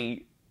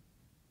my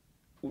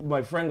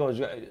friend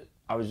goes,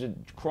 I was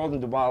crawled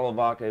into a bottle of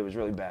vodka. It was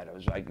really bad.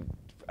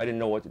 I didn't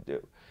know what to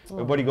do.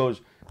 My buddy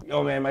goes,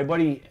 "Yo, man, my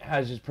buddy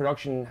has his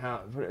post-production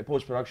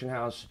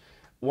house.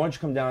 Why don't you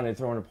come down and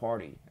throw in a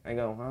party?" I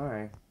go, "All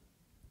right."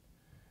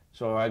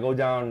 So I go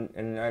down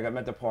and I got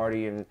met the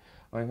party and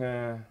like,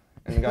 and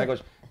the guy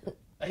goes,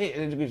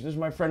 "Hey, this is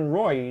my friend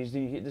Roy.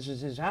 This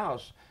is his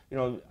house." You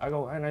know, I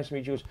go, "Hi, nice to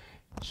meet you." He goes,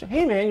 "So,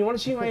 hey man, you want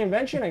to see my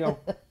invention?" I go,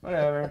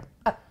 "Whatever."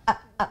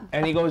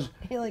 And he goes,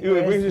 he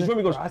brings his room.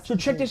 He goes, "So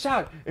check this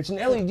out. It's an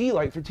LED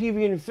light for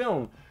TV and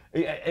film.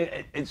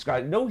 It's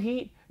got no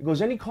heat. It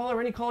goes any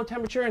color,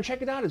 temperature, and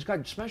check it out. It's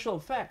got special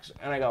effects."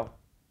 And I go,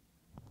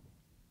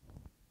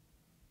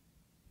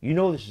 "You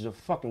know this is a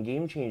fucking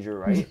game changer,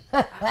 right?"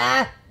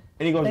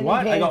 And he goes,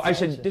 "What?" I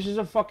said, "This is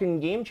a fucking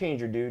game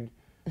changer, dude."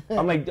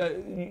 I'm like,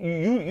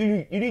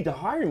 you need to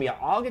hire me.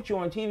 I'll get you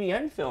on TV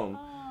and film."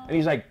 And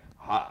he's like,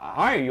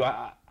 "Hire you?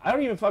 I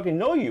don't even fucking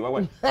know you." I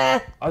was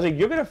like,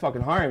 "You're gonna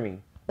fucking hire me."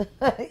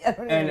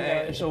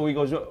 And so he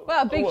goes,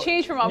 "Wow, big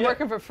change from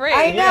working for free."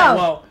 I know. Yeah,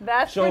 well,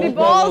 that's pretty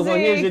ballsy. Well,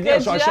 here's the deal.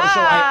 Good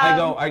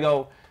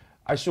job.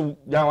 I said,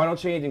 no, I don't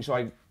say anything. So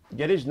I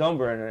get his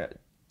number, and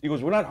he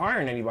goes, "We're not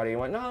hiring anybody." I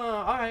went, "No,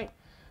 all right."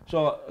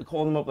 So I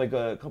called him up like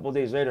a couple of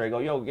days later. I go,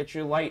 "Yo, get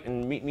your light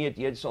and meet me at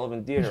the Ed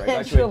Sullivan Theater. I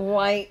got you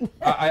light.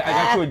 I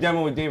got you a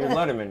demo with David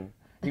Letterman."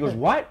 He goes,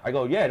 "What?" I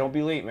go, "Yeah, don't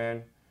be late,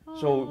 man."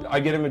 So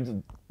I get him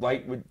a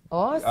light with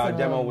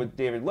demo with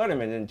David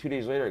Letterman, and 2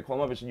 days later I call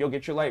him up and said, "Yo,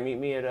 get your light, meet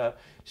me at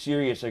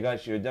Sirius. I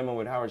got you a demo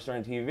with Howard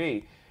Stern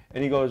TV."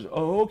 And he goes,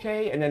 "Oh,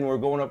 okay." And then we're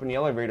going up in the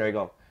elevator. I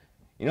go,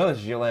 "You know this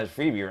is your last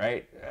freebie,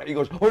 right?" He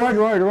goes, "All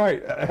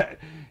right."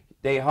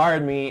 They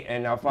hired me,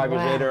 and now 5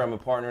 years later, I'm a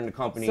partner in the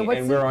company, and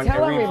we're on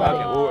every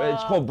fucking.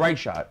 It's called Bright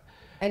Shot.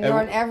 And you're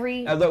on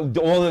every. All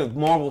the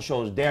Marvel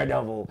shows,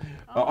 Daredevil,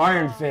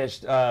 Iron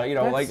Fist, you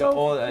know, like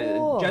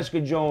all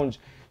Jessica Jones,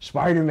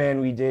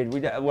 Spider-Man.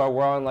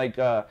 We're on like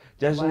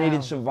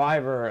Designated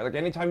Survivor. Like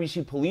anytime you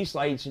see police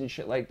lights and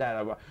shit like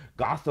that,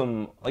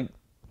 Gotham, like.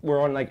 We're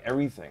on like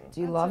everything.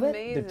 Do you love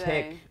amazing. it? The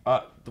Tick.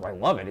 Do I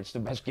love it? It's the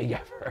best gig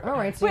ever. All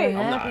right, so you're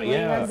happy.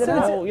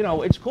 So, you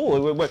know, it's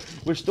cool.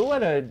 We're still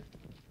at a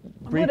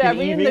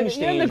whatever. You're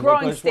in the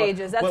growing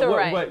stages. That's all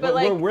right. But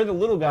like, we're the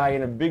little guy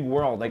in a big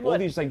world. Like all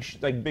these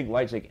like big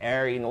lights, like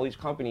Arri and all these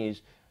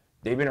companies,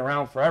 they've been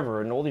around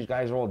forever, and all these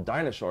guys are all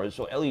dinosaurs.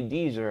 So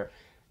LEDs are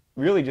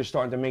really just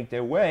starting to make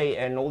their way,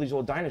 and all these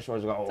old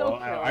dinosaurs go, "Oh,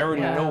 I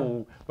already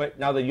know." But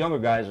now the younger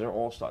guys are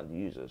all starting to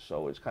use this,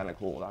 so it's kind of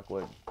cool. Not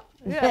good.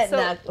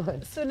 Yeah,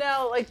 so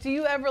now, like, do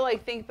you ever,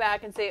 like, think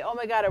back and say, "Oh,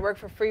 my God, I worked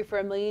for free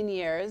for 1,000,000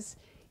 years.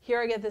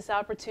 Here I get this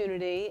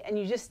opportunity," and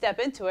you just step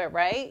into it,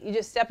 right? You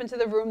just step into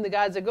the room, the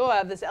guys are I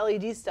have this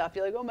LED stuff.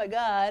 You're like, "Oh, my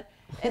God,"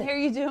 and here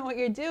you're doing what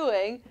you're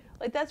doing.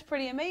 Like, that's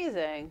pretty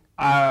amazing.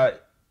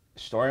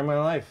 Story of my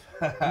life.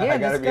 Yeah,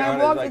 this guy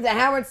walked into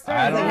Howard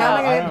Stern. Like, how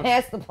am I going to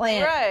pass the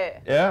plant?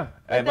 Right. Yeah.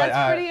 Like,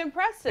 that's pretty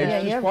impressive.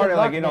 It's just part of,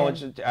 like, you know,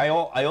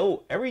 I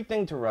owe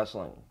everything to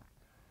wrestling.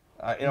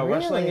 You know,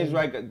 wrestling is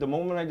like the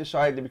moment I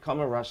decided to become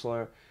a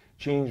wrestler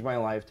changed my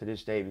life to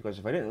this day, because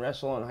if I didn't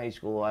wrestle in high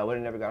school, I would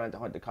have never gotten into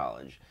Hunter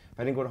College. If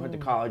I didn't go to Hunter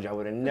College, I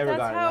would have never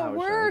gotten into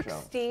Howard Stern show. That's how it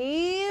works,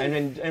 Steve.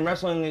 And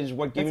wrestling is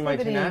what gave me my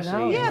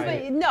tenacity.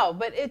 Yeah,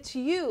 but it's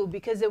you,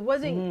 because it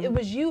wasn't. It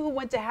was you who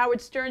went to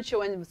Howard Stern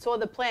show and saw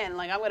the plan.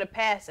 Like, I'm going to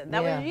pass it.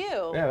 That was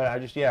you. Yeah, but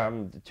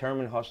I'm a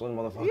determined, hustling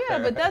motherfucker. Yeah,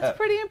 but that's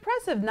pretty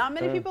impressive. Not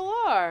many people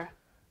are.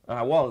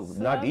 Well,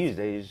 not these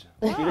days.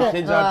 See the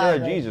kids out there,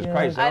 Jesus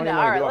Christ. I know.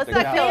 All right, let's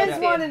not kill fans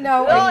want to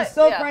know, are you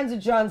still friends with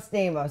John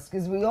Stamos?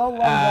 Because we all love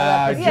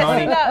that episode.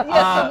 Johnny.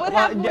 So what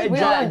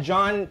happened?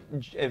 John,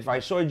 if I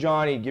saw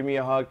John, he'd give me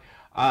a hug.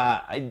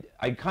 I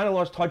kind of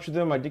lost touch with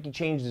him. I think he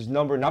changed his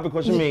number, not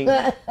because of me.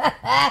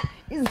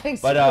 He's like,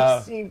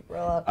 so cheap,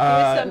 bro.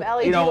 Some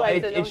LED you know,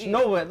 lights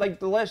like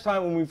the last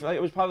time when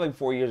it was probably like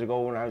 4 years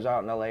ago when I was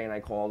out in LA and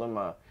I called him.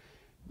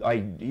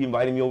 He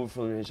invited me over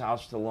for his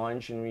house to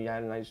lunch, and we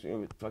had a nice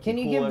fucking Can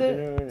you cool give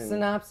afternoon. the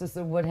synopsis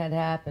of what had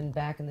happened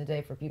back in the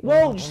day for people?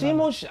 Well,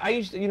 Stamos, I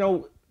used to, you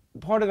know,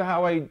 part of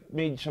how I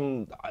made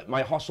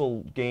my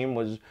hustle game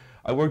was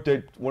I worked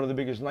at one of the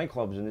biggest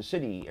nightclubs in the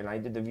city, and I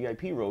did the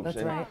VIP ropes.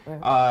 That's right.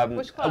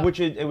 Which club?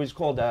 It was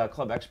called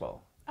Club Expo.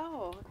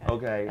 Oh,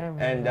 okay.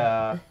 And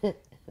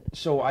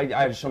so I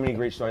have so many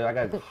great stories. I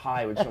got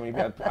high with so many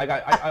people.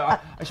 I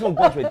smoked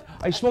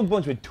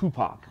blunts with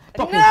Tupac.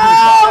 Fucking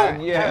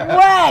Tupac.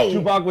 Yeah. Way.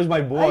 Tupac was my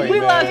boy.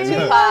 We love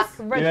Tupac.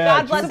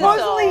 God bless his soul.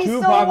 Supposedly he's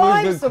still Tupac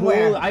alive was the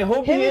somewhere. cool. I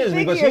hope he is,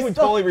 because he would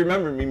totally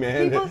remember me,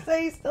 man. People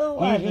say he's still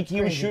alive.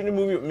 He was shooting a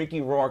movie with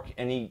Mickey Rourke,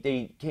 and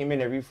they came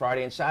in every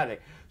Friday and Saturday.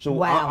 So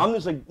Wow. I'm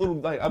just like little,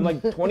 like I'm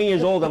like 20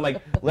 years old. I'm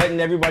like letting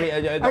everybody.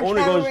 The Our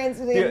owner goes, cameramans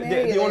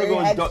today, the owner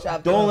their heads goes,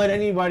 chopped don't off. let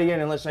anybody in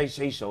unless I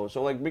say so.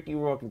 So like Mickey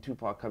Rourke and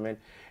Tupac come in,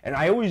 and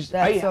I always,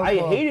 That's so I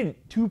cool. hated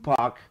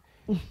Tupac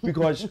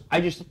because I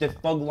just the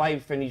thug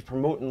life, and he's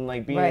promoting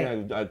like being Right.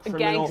 a A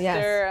criminal. gangster.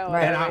 Yes, or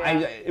right. And whatever,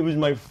 yeah. it was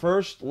my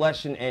first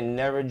lesson in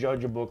never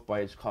judge a book by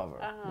its cover.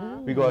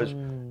 Because,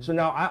 so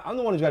now I'm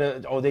the one who's got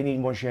to, oh, they need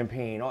more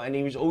champagne. Oh, and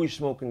he was always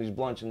smoking these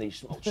blunts, and they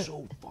smelled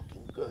so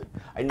fucking good.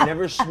 I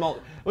never smelled,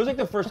 it was like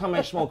the first time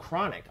I smelled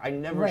chronic. I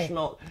never Right.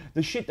 smelled,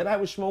 the shit that I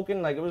was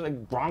smoking, like it was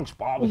like Bronx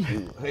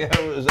barbecue.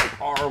 It was like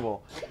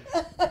horrible.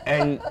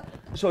 And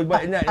so,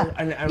 but, and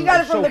You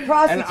got it from the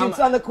prostitutes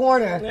on the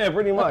corner. yeah,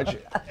 pretty much.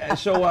 And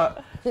so,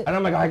 and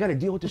I'm like, I got to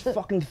deal with this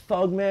fucking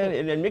thug, man.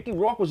 And then Mickey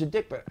Rourke was a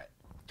dick, but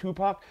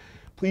Tupac,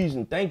 please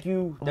and thank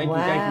you, thank you,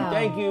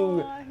 thank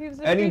you, Aw, he was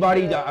thank you.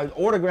 Anybody, appreciative.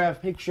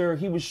 autograph picture.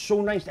 He was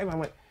so nice. I'm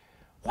like,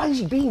 why is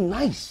he being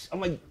nice? I'm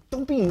like,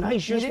 don't be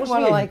nice. You're You didn't supposed to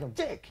wanna be a like him.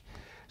 dick.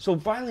 So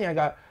finally,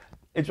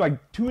 it's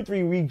like 2 or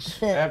 3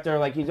 weeks after,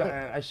 like,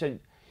 I said,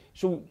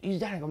 so he's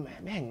down. I go,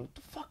 man, what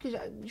the fuck is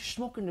that? You're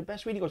smoking the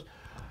best weed. He goes,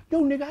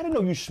 yo, nigga, I didn't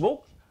know you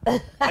smoked.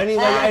 And he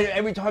like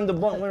every time the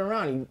blunt went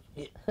around,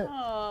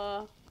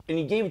 Aw. and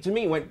he gave it to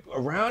me. Went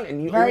around, and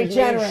he Very always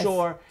generous. made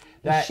sure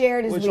that.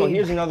 Shared his So weed.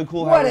 here's another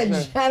cool. What Howard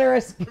a Stern.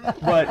 generous guy.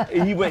 But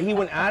he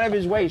went out of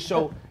his way.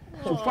 So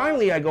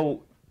finally I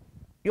go,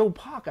 yo,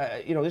 Pac,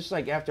 this is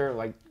like after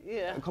like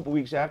Yeah. a couple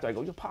weeks after. I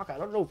go, yo, Pac, I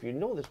don't know if you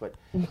know this, but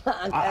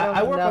I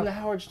don't work know. on the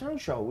Howard Stern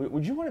show.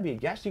 Would you want to be a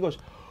guest? He goes,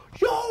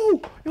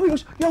 yo, he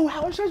goes, yo,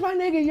 Howard Stern's my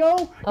nigga,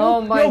 yo.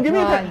 Oh, my yo, give me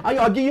God.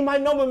 I'll give you my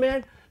number,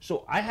 man.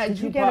 So I had Did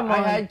you get Tupac. him I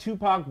on? had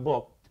Tupac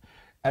booked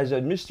as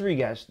a mystery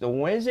guest the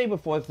Wednesday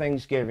before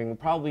Thanksgiving,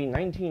 probably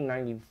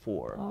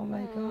 1994. Oh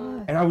my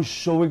God. And I was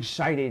so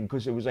excited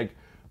because it was like,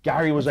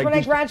 Gary was When like, I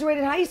this-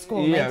 graduated high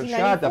school, Yeah, 1994.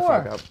 shut the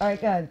fuck up. All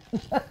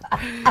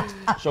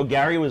right, good. so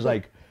Gary was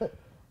like,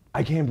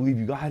 I can't believe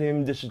you got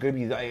him. This is going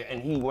to be,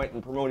 and he went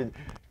and promoted,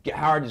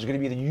 Howard is going to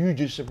be the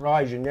hugest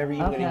surprise. You're never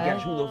even going to Okay.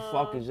 guess who the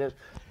fuck is this.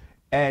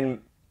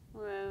 And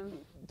Man.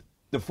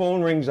 the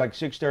phone rings like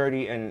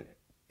 6:30, and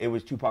it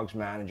was Tupac's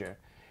manager.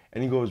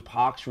 And he goes,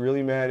 Pac's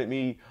really mad at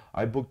me.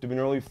 I booked him an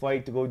early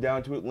flight to go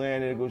down to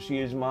Atlanta to go see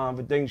his mom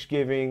for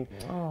Thanksgiving.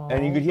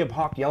 And you could hear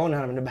Pac yelling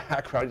at him in the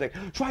background. He's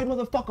like, try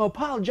motherfucker,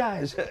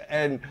 apologize.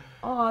 And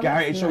Oh,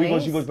 Gary, that's so he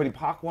nice. goes, but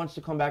Pac wants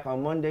to come back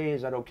on Monday.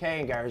 Is that okay?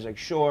 And Gary's like,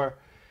 sure.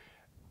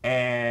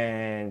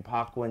 And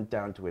Pac went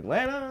down to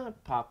Atlanta.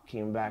 Pac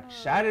came back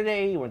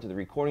Saturday. He went to the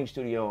recording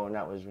studio, and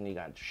that was when he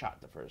got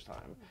shot the first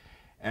time.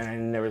 And I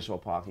never saw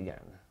Pac again.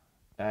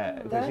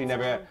 Because he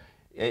never...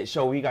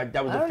 So he got,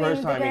 that was I the don't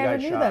first even time think he I got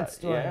ever knew shot. that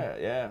story.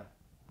 Yeah.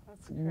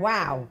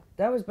 Wow.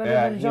 That was better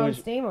Yeah, than he John was-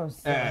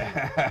 Stamos.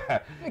 Yeah.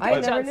 I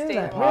never knew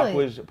that.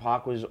 Really?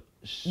 Pac was.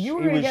 You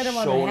were he going to was get him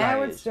on so the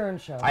Howard nice. Stern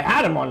show. I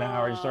had him on the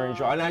Howard Stern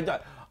show, and I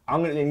thought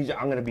I'm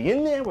gonna be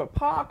in there with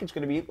Pac. It's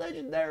gonna be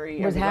legendary.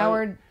 Was Everybody-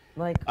 Howard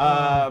like?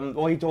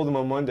 Well, he told him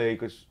on Monday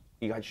because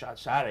he got shot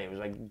Saturday. It was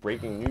like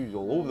breaking news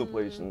all over the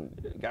place, and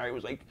Gary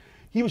was like,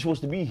 he was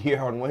supposed to be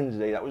here on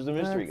Wednesday. That was the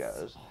mystery,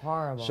 That's guys.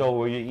 horrible.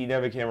 So he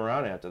never came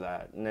around after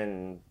that, and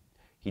then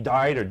he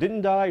died or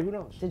didn't die. Who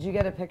knows? Did you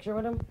get a picture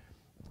with him?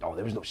 Oh,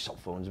 there was no cell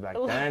phones back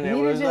then. It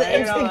You was did the like,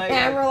 instant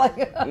camera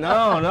like.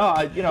 No,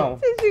 Did you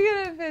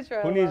get a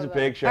picture? Who needs a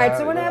picture? All right.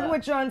 So what happened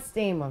with John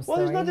Stamos? Well,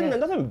 there's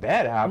nothing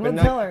bad happened.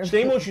 Well, tell her.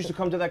 Stamos used to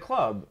come to that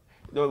club.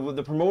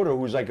 The promoter,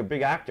 who's like a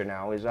big actor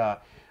now, is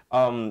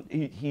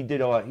he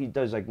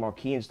does like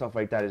marquee and stuff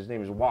like that. His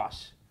name is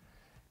Was,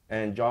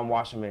 and John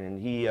Wasserman,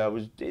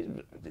 and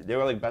they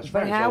were like best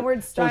But friends.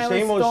 Howard Stylus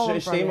stole him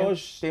from you.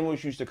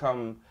 Stamos used to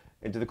come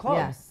into the club,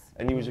 Yes.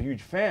 and he was a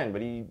huge fan.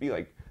 But he'd be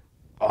like,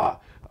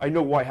 I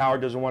know why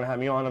Howard doesn't want to have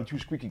me on. I'm too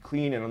squeaky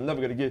clean, and I'm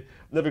never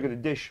gonna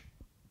dish.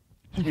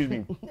 Excuse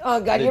me. Oh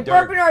God, the you're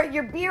dirt. burping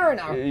your beer in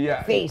our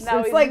Yeah. face. No,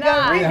 it's he's like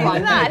not. a He's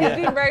refund. not. He's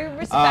being very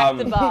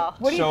respectable.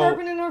 What are you So-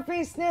 burping in our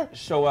face now?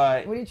 So are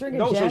you drinking,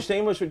 no, Jack? so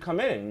Stamos would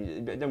come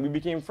in, and then we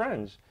became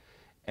friends.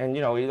 And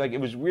it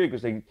was weird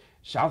because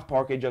South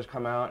Park had just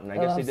come out, and I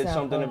guess love they did South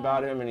something Park.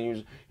 about him,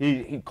 and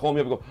he called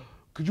me up and go,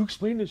 could you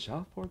explain the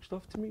South Park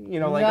stuff to me?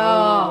 No.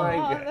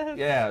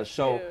 Yeah.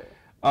 So. cute.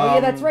 Oh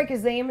yeah, that's right,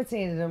 because they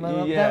imitated him. I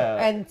love yeah. that.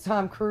 And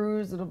Tom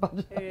Cruise and a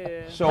bunch of.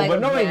 Yeah. So, Michael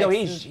but no,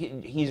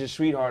 Jackson. he's a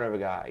sweetheart of a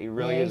guy. He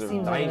really Yeah, is he a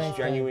seems like a nice, nice guy.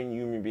 genuine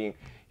human being.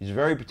 He's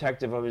very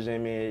protective of his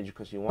image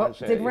because he wants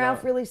to. Did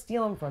Ralph really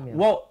steal him from you?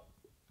 Well,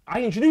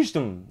 I introduced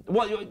him.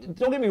 Well,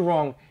 don't get me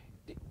wrong.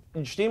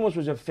 Stamos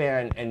was a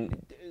fan,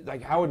 and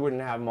like Howard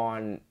wouldn't have him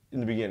on in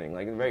the beginning,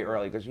 like very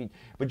early,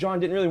 but John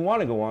didn't really want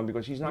to go on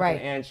because he's not going Right.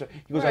 to answer.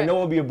 He goes, I Right. know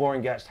I'll be a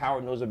boring guest.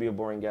 Howard knows I'll be a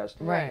boring guest.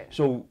 Right.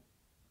 So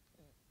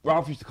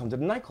Ralph used to come to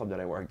the nightclub that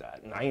I worked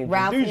at, and I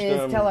introduced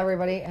Ralph him. tell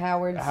everybody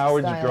Howard's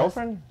stylist.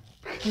 girlfriend.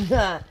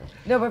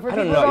 No, but for I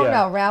don't people who know, don't yeah.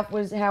 know, Ralph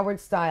was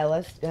Howard's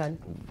stylist.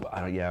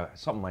 Yeah,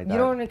 something like that. You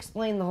don't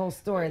explain the whole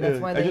story. That's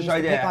why they used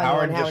to pick on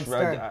Howard you on Howard just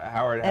read. Stern.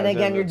 Howard. And has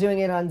again, a- you're doing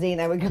it on Date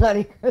Night with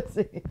Connie and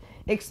Chrissy.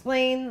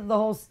 Explain the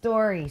whole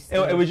story.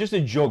 Steve. It was just a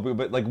joke,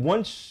 but like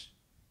once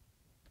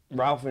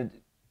Ralph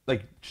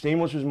like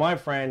Stamos was my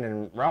friend,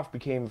 and Ralph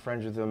became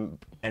friends with him,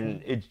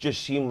 and it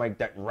just seemed like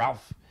that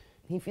Ralph.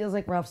 He feels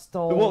like Ralph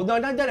stole. Well, no,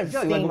 not that I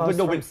feel like, but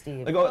no, from but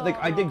Steve. like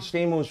I think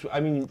Stamos. I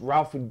mean,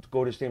 Ralph would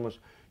go to Stamos.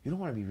 You don't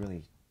want to be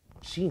really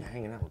seen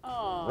hanging out with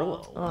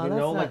Grillo. Oh, You that's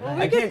know, not like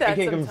nice. I can't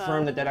sometimes.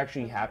 confirm that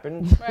actually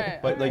happened. Right.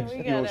 But like We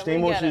you get know, it, we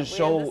Stamos get it, is we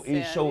so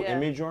understand, yeah.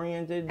 image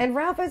oriented. And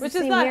Ralph has Which the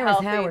is same not hair as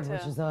healthy, Howard, too.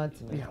 which is odd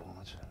to me. Yeah, well,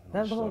 that's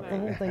That the whole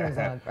thing is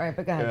odd. All right,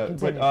 but go ahead.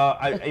 but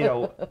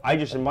Continue. I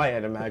just in my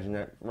head imagine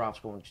that Ralph's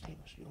going,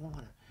 Stamos, you don't want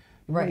to.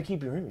 You want Right. to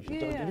keep your image. You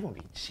don't want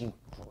to be seen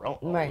Grillo.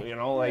 Right. You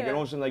know, like and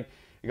all of a sudden, like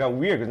it got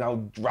weird because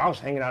now Ralph's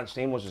hanging out at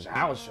Stamos'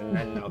 house, and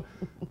then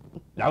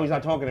now he's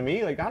not talking to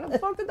me. Like, how the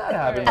fuck did that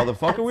happen,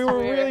 motherfucker? We were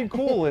really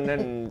cool, and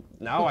then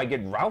now I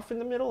get Ralph in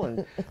the middle,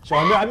 and so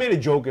I made a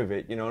joke of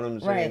it. You know what I'm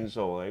saying? Right.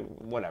 So like,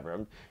 whatever.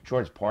 I'm sure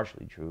it's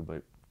partially true,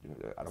 but.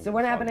 I don't So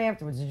what happened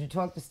afterwards? Did you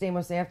talk to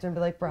Stamos after and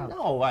be like, bro?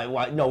 No,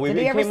 no. Did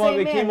he It ever came up.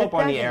 say, It "Man, came up that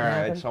on the didn't air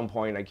happen"? at some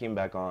point. I came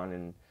back on,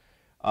 and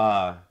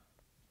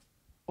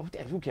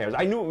who cares?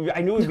 I knew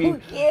it'd be. Who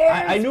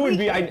cares? I knew it'd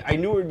be. I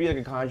knew it'd be like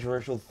a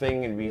controversial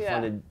thing and be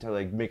Yeah. fun to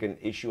like make an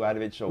issue out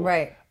of it. So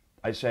Right.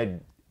 I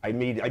said I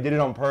did it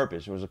on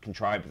purpose. It was a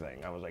contrived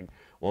thing. I was like,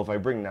 well, if I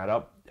bring that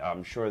up,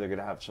 I'm sure they're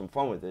gonna have some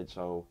fun with it.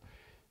 So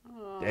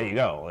there you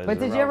go. But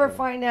did you ever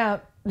find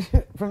out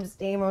from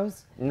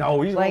Stamos? No,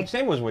 like,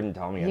 Stamos wouldn't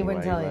tell me. He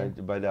wouldn't tell you.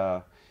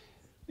 But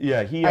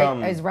yeah, he.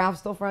 Is Ralph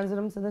still friends with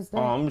him to this day?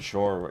 Oh, I'm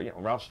sure. You know,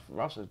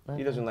 Ralph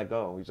he doesn't let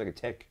go. He's like a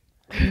tick.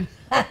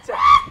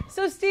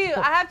 So Steve,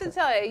 I have to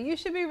tell you, you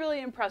should be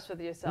really impressed with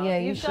yourself. Yeah,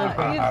 you should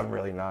be. I'm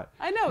really not.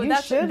 I know, You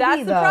that's should the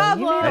be, though. problem.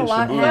 You made a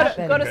lot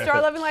happen. Go to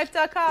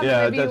starlovinglife.com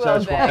Yeah, and maybe that's you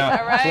will be, all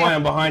that's right? why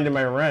I'm behind in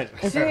my rent.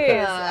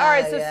 Jeez. All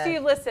right, so yeah.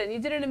 Steve, listen, you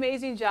did an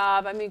amazing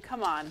job. I mean,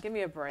 come on, give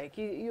me a break.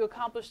 You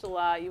accomplished a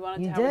lot. You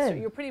wanted You to have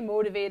did. you're pretty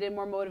motivated,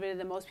 more motivated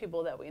than most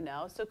people that we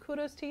know. So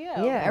kudos to you.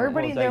 Yeah,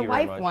 everybody in Well, their thank you very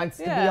life much. wants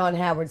to be Yeah. on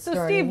Howard So,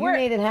 Stern. Steve, and you where-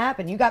 made it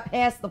happen. You got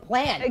past the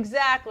plan.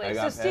 Exactly. I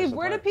So got Steve, past the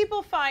where do point.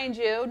 people find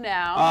you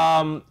now?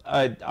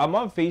 I'm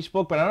on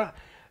Facebook, but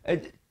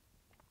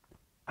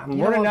I'm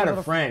You running don't out want of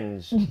to-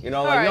 friends. You know,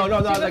 All like right. no, Do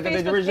you have a like there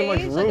Facebook isn't much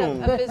page, like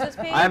room. a business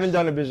page? I haven't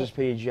done a business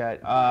page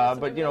yet,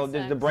 but you know, makes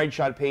there's the sense. Bright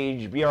Shot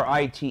page,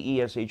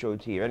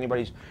 BRITESHOT. If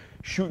anybody's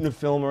shooting a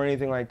film or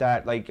anything like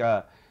that, like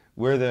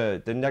we're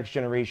the next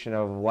generation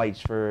of lights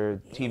for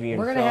TV and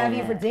We're film. going to have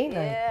you for date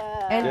night. Yeah.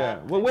 And Yeah,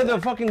 well, where the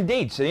fucking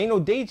dates? There ain't no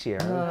dates here.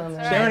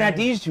 That's Staring right. at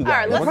these two All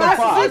right, guys. let's What the not,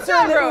 fuck? let's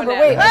not ruin it.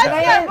 Wait, Let's can I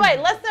not, ask- wait,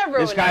 let's not ruin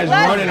This guy's it.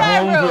 Let's running not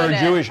home for ruin a it.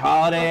 Jewish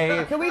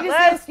holiday. Can we just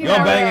Let's ask you You're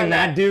not banging ruin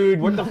that it. dude.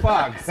 What the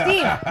fuck?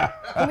 Steve,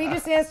 can we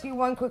just ask you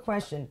one quick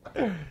question?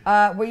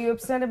 Were you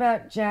upset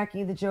about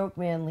Jackie the Joke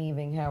Man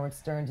leaving Howard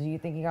Stern? Do you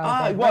think he got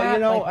a bad well, rap? you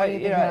know, like, what do you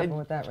think yeah, happened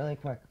with that really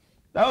quick?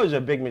 That was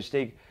a big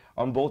mistake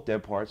on both their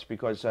parts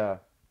because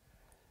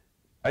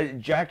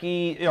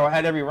Jackie, you know,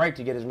 had every right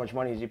to get as much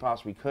money as he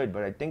possibly could,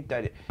 but I think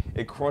that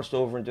it crossed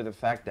over into the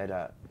fact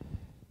that,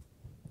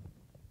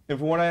 and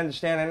from what I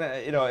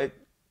understand, you know,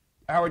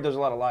 Howard does a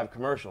lot of live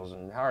commercials,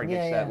 and Howard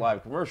gets that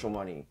live commercial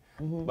money,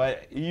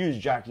 but he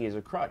used Jackie as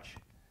a crutch.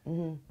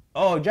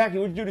 Oh, Jackie,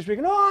 what'd you do this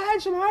weekend? Oh, I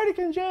had some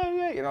Heineken's,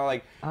 yeah. You know,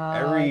 like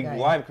every okay.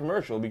 live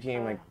commercial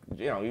became like,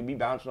 you know, you'd be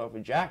bouncing off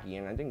of Jackie,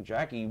 and I think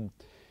Jackie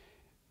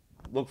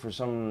look for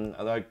some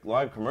like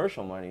live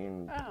commercial money,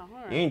 and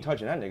he ain't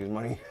touching that nigga's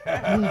money.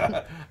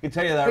 I can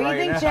tell you that But right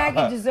you think now.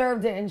 Jackie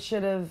deserved it and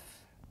should have?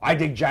 I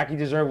think Jackie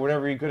deserved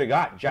whatever he could have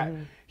got.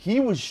 He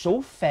was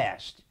so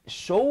fast,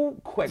 so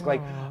quick.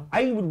 Like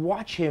I would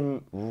watch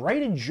him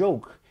write a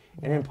joke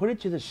and then put it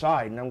to the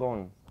side, and I'm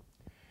going,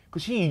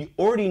 because he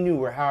already knew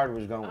where Howard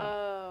was going.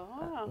 Oh,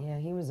 wow. Yeah,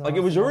 he was Like it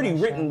was awesome on already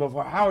that written show.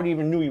 before Howard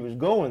even knew he was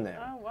going there.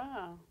 Oh,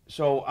 wow.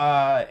 So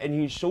and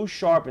he's so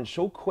sharp and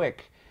so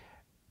quick,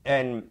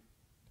 and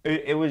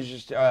it was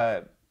just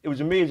it was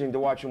amazing to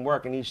watch him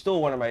work. And he's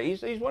still one of my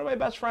he's one of my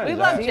best friends. We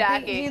love Do you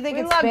Jackie. think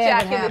We it's love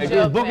bad Jackie to have the it? His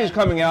Joke book Man. is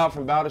coming out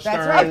from About Stern.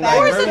 That's right, like, Of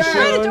course, very it's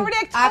right. It's soon. already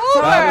October.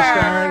 About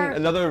Stern, October.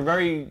 another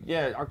very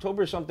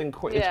October something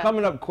quick. It's Yeah.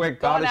 coming up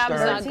quick. Go on About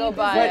Stern. Amazon, go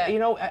buy But it. you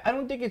know, I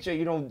don't think it's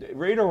a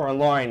Radar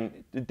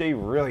Online. They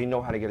really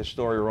know how to get a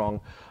story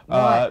wrong.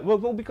 What?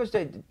 Well, because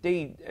they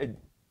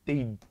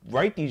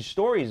write these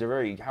stories. They're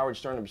very Howard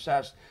Stern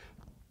obsessed.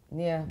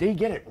 Yeah. They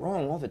get it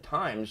wrong all the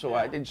time. So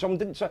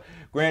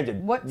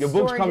granted, What your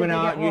book's story coming did they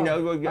out. get You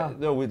know, wrong?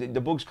 no,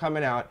 the book's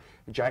coming out.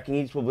 Jackie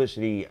needs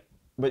publicity,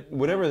 but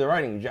whatever they're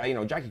writing, you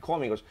know, Jackie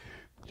called me and goes,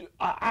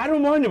 I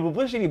don't mind the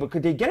publicity, but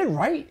could they get it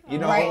right? You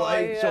know, Right.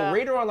 like, Yeah. so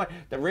Radar Online.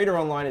 The Radar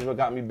Online is what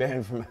got me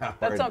banned from Howard.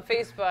 That's on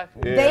Facebook.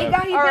 Yeah. They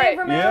got you All banned right.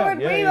 from Yeah,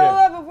 Howard? yeah, Read yeah. all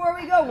that before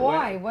we go.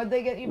 Why? What'd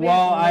they get you banned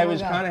Well, from? I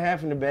was kind of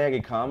half in the bag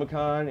at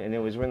Comic-Con, and it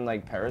was when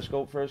like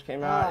Periscope first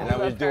came out, and I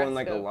was love doing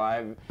like a Periscope.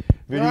 live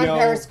You're on video.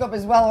 Periscope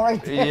as well,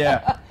 right?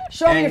 Yeah.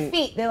 Show them your And-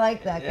 feet. They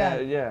like that. Go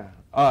ahead.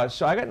 Yeah.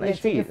 So I got Yeah,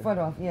 nice take your feet. foot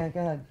off. Yeah, go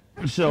ahead.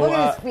 So Look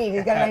at his feet.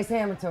 He's got nice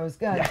hammer toes.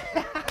 Go ahead.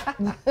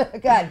 Go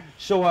ahead.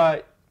 So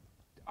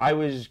I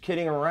was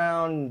kidding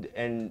around,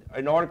 and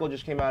an article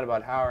just came out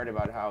about Howard,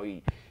 about how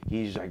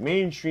he's like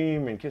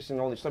mainstream and kissing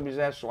all these celebrities'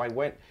 ass. So I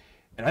went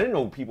And I didn't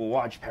know people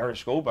watch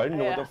Periscope. I didn't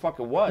know what the fuck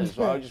it was.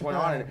 So I just went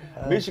on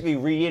and basically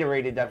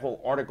reiterated that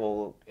whole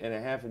article in a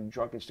half a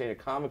drunken state of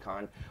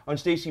Comic-Con on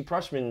Stacey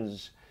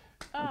Pressman's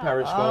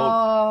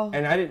Periscope.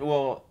 And I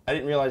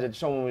didn't realize that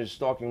someone was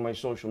stalking my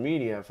social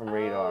media from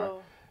Radar.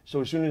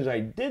 So as soon as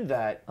I did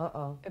that,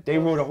 they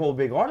wrote a whole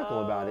big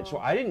article about it. So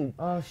I didn't.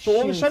 So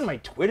all of a sudden, my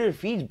Twitter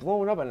feed's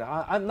blowing up, and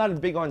I'm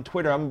not big on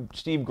Twitter. I'm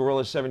Steve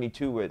Gorilla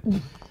 72 with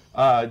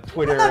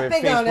Twitter, I'm not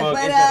big Facebook. on it,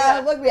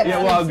 but look, we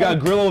have I've got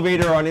Grillo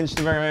Vader on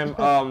Instagram.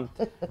 All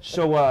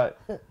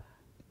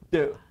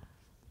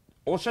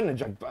of a sudden,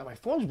 it's like, my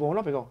phone's blowing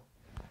up. I go,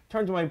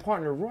 turn to my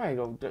partner Roy. I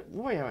go,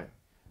 Roy,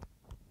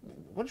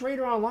 what's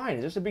Radar Online?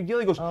 Is this a big deal?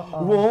 He goes,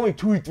 well, only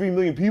 2 or 3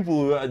 million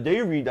people a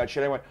day read that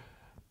shit. I went,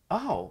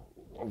 oh.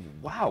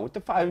 Wow, what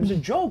the fuck? It was a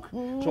joke.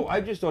 So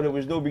I just thought it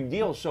was no big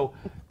deal. So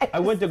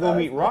I went to go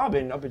meet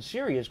Robin up at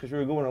Sirius because we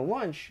were going to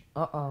lunch.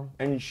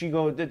 And she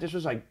goes, this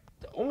was like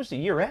almost a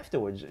year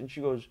afterwards. And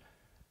she goes,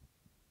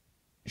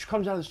 she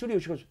comes out of the studio.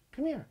 She goes,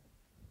 come here.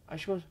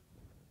 She goes,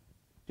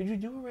 did you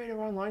do a Radar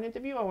Online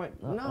interview? I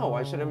went, no.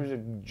 I said it was a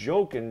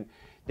joke. And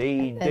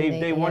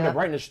they wound up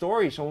writing a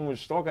story. Someone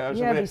was stalking. I was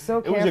like,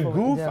 it was a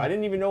goof. I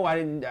didn't even know.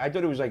 I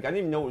thought it was like, I didn't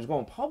even know it was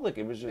going public.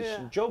 It was just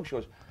a joke. She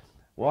goes,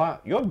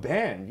 well, you're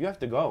banned. You have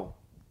to go.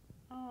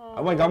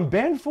 I'm like, I'm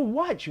banned for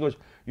what? She goes,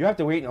 you have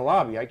to wait in the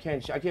lobby. I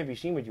can't be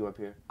seen with you up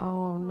here.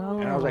 Oh no.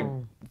 And I was like,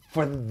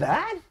 for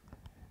that?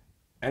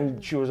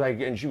 And she was like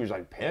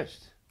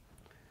pissed.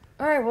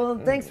 All right, well,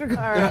 thanks for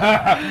coming.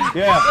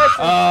 You're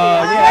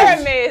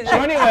amazing. So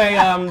anyway,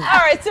 all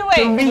right, so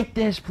wait. To meet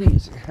this,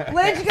 please.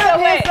 Why don't you go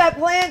past that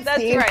plan,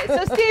 Steve? That's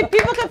right. So, Steve,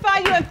 people can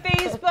find you on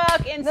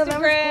Facebook,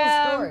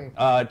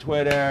 Instagram,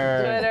 Twitter,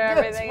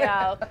 everything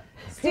else.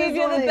 Steve,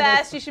 you're the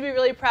best. You should be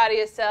really proud of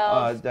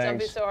yourself. Don't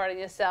be so hard on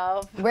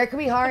yourself. Where can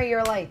we hire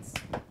your lights?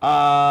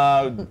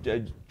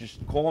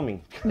 Just call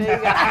me. There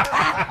you go.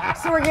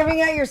 So we're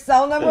giving out your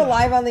cell number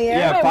live on the air?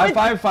 Yeah,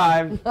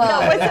 555.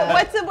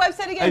 What's the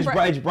website again? It's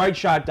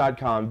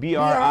brightshot.com.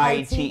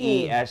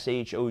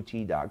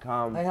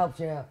 BRITESHOT.com. I helped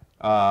you out.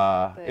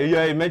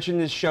 Yeah, mention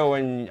this show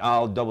and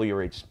I'll double your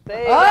rates.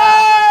 There you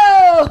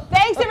go.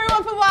 Thanks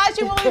everyone for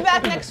watching. We'll be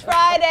back next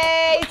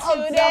Friday.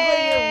 Tune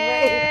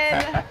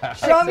in.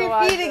 Show me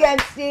your feet again,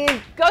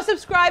 Steve. Go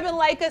subscribe and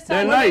like us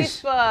on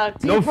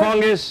Facebook. No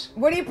fungus.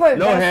 What do you put?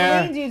 No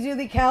hair. Do you do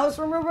the callus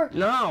remover?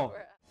 No.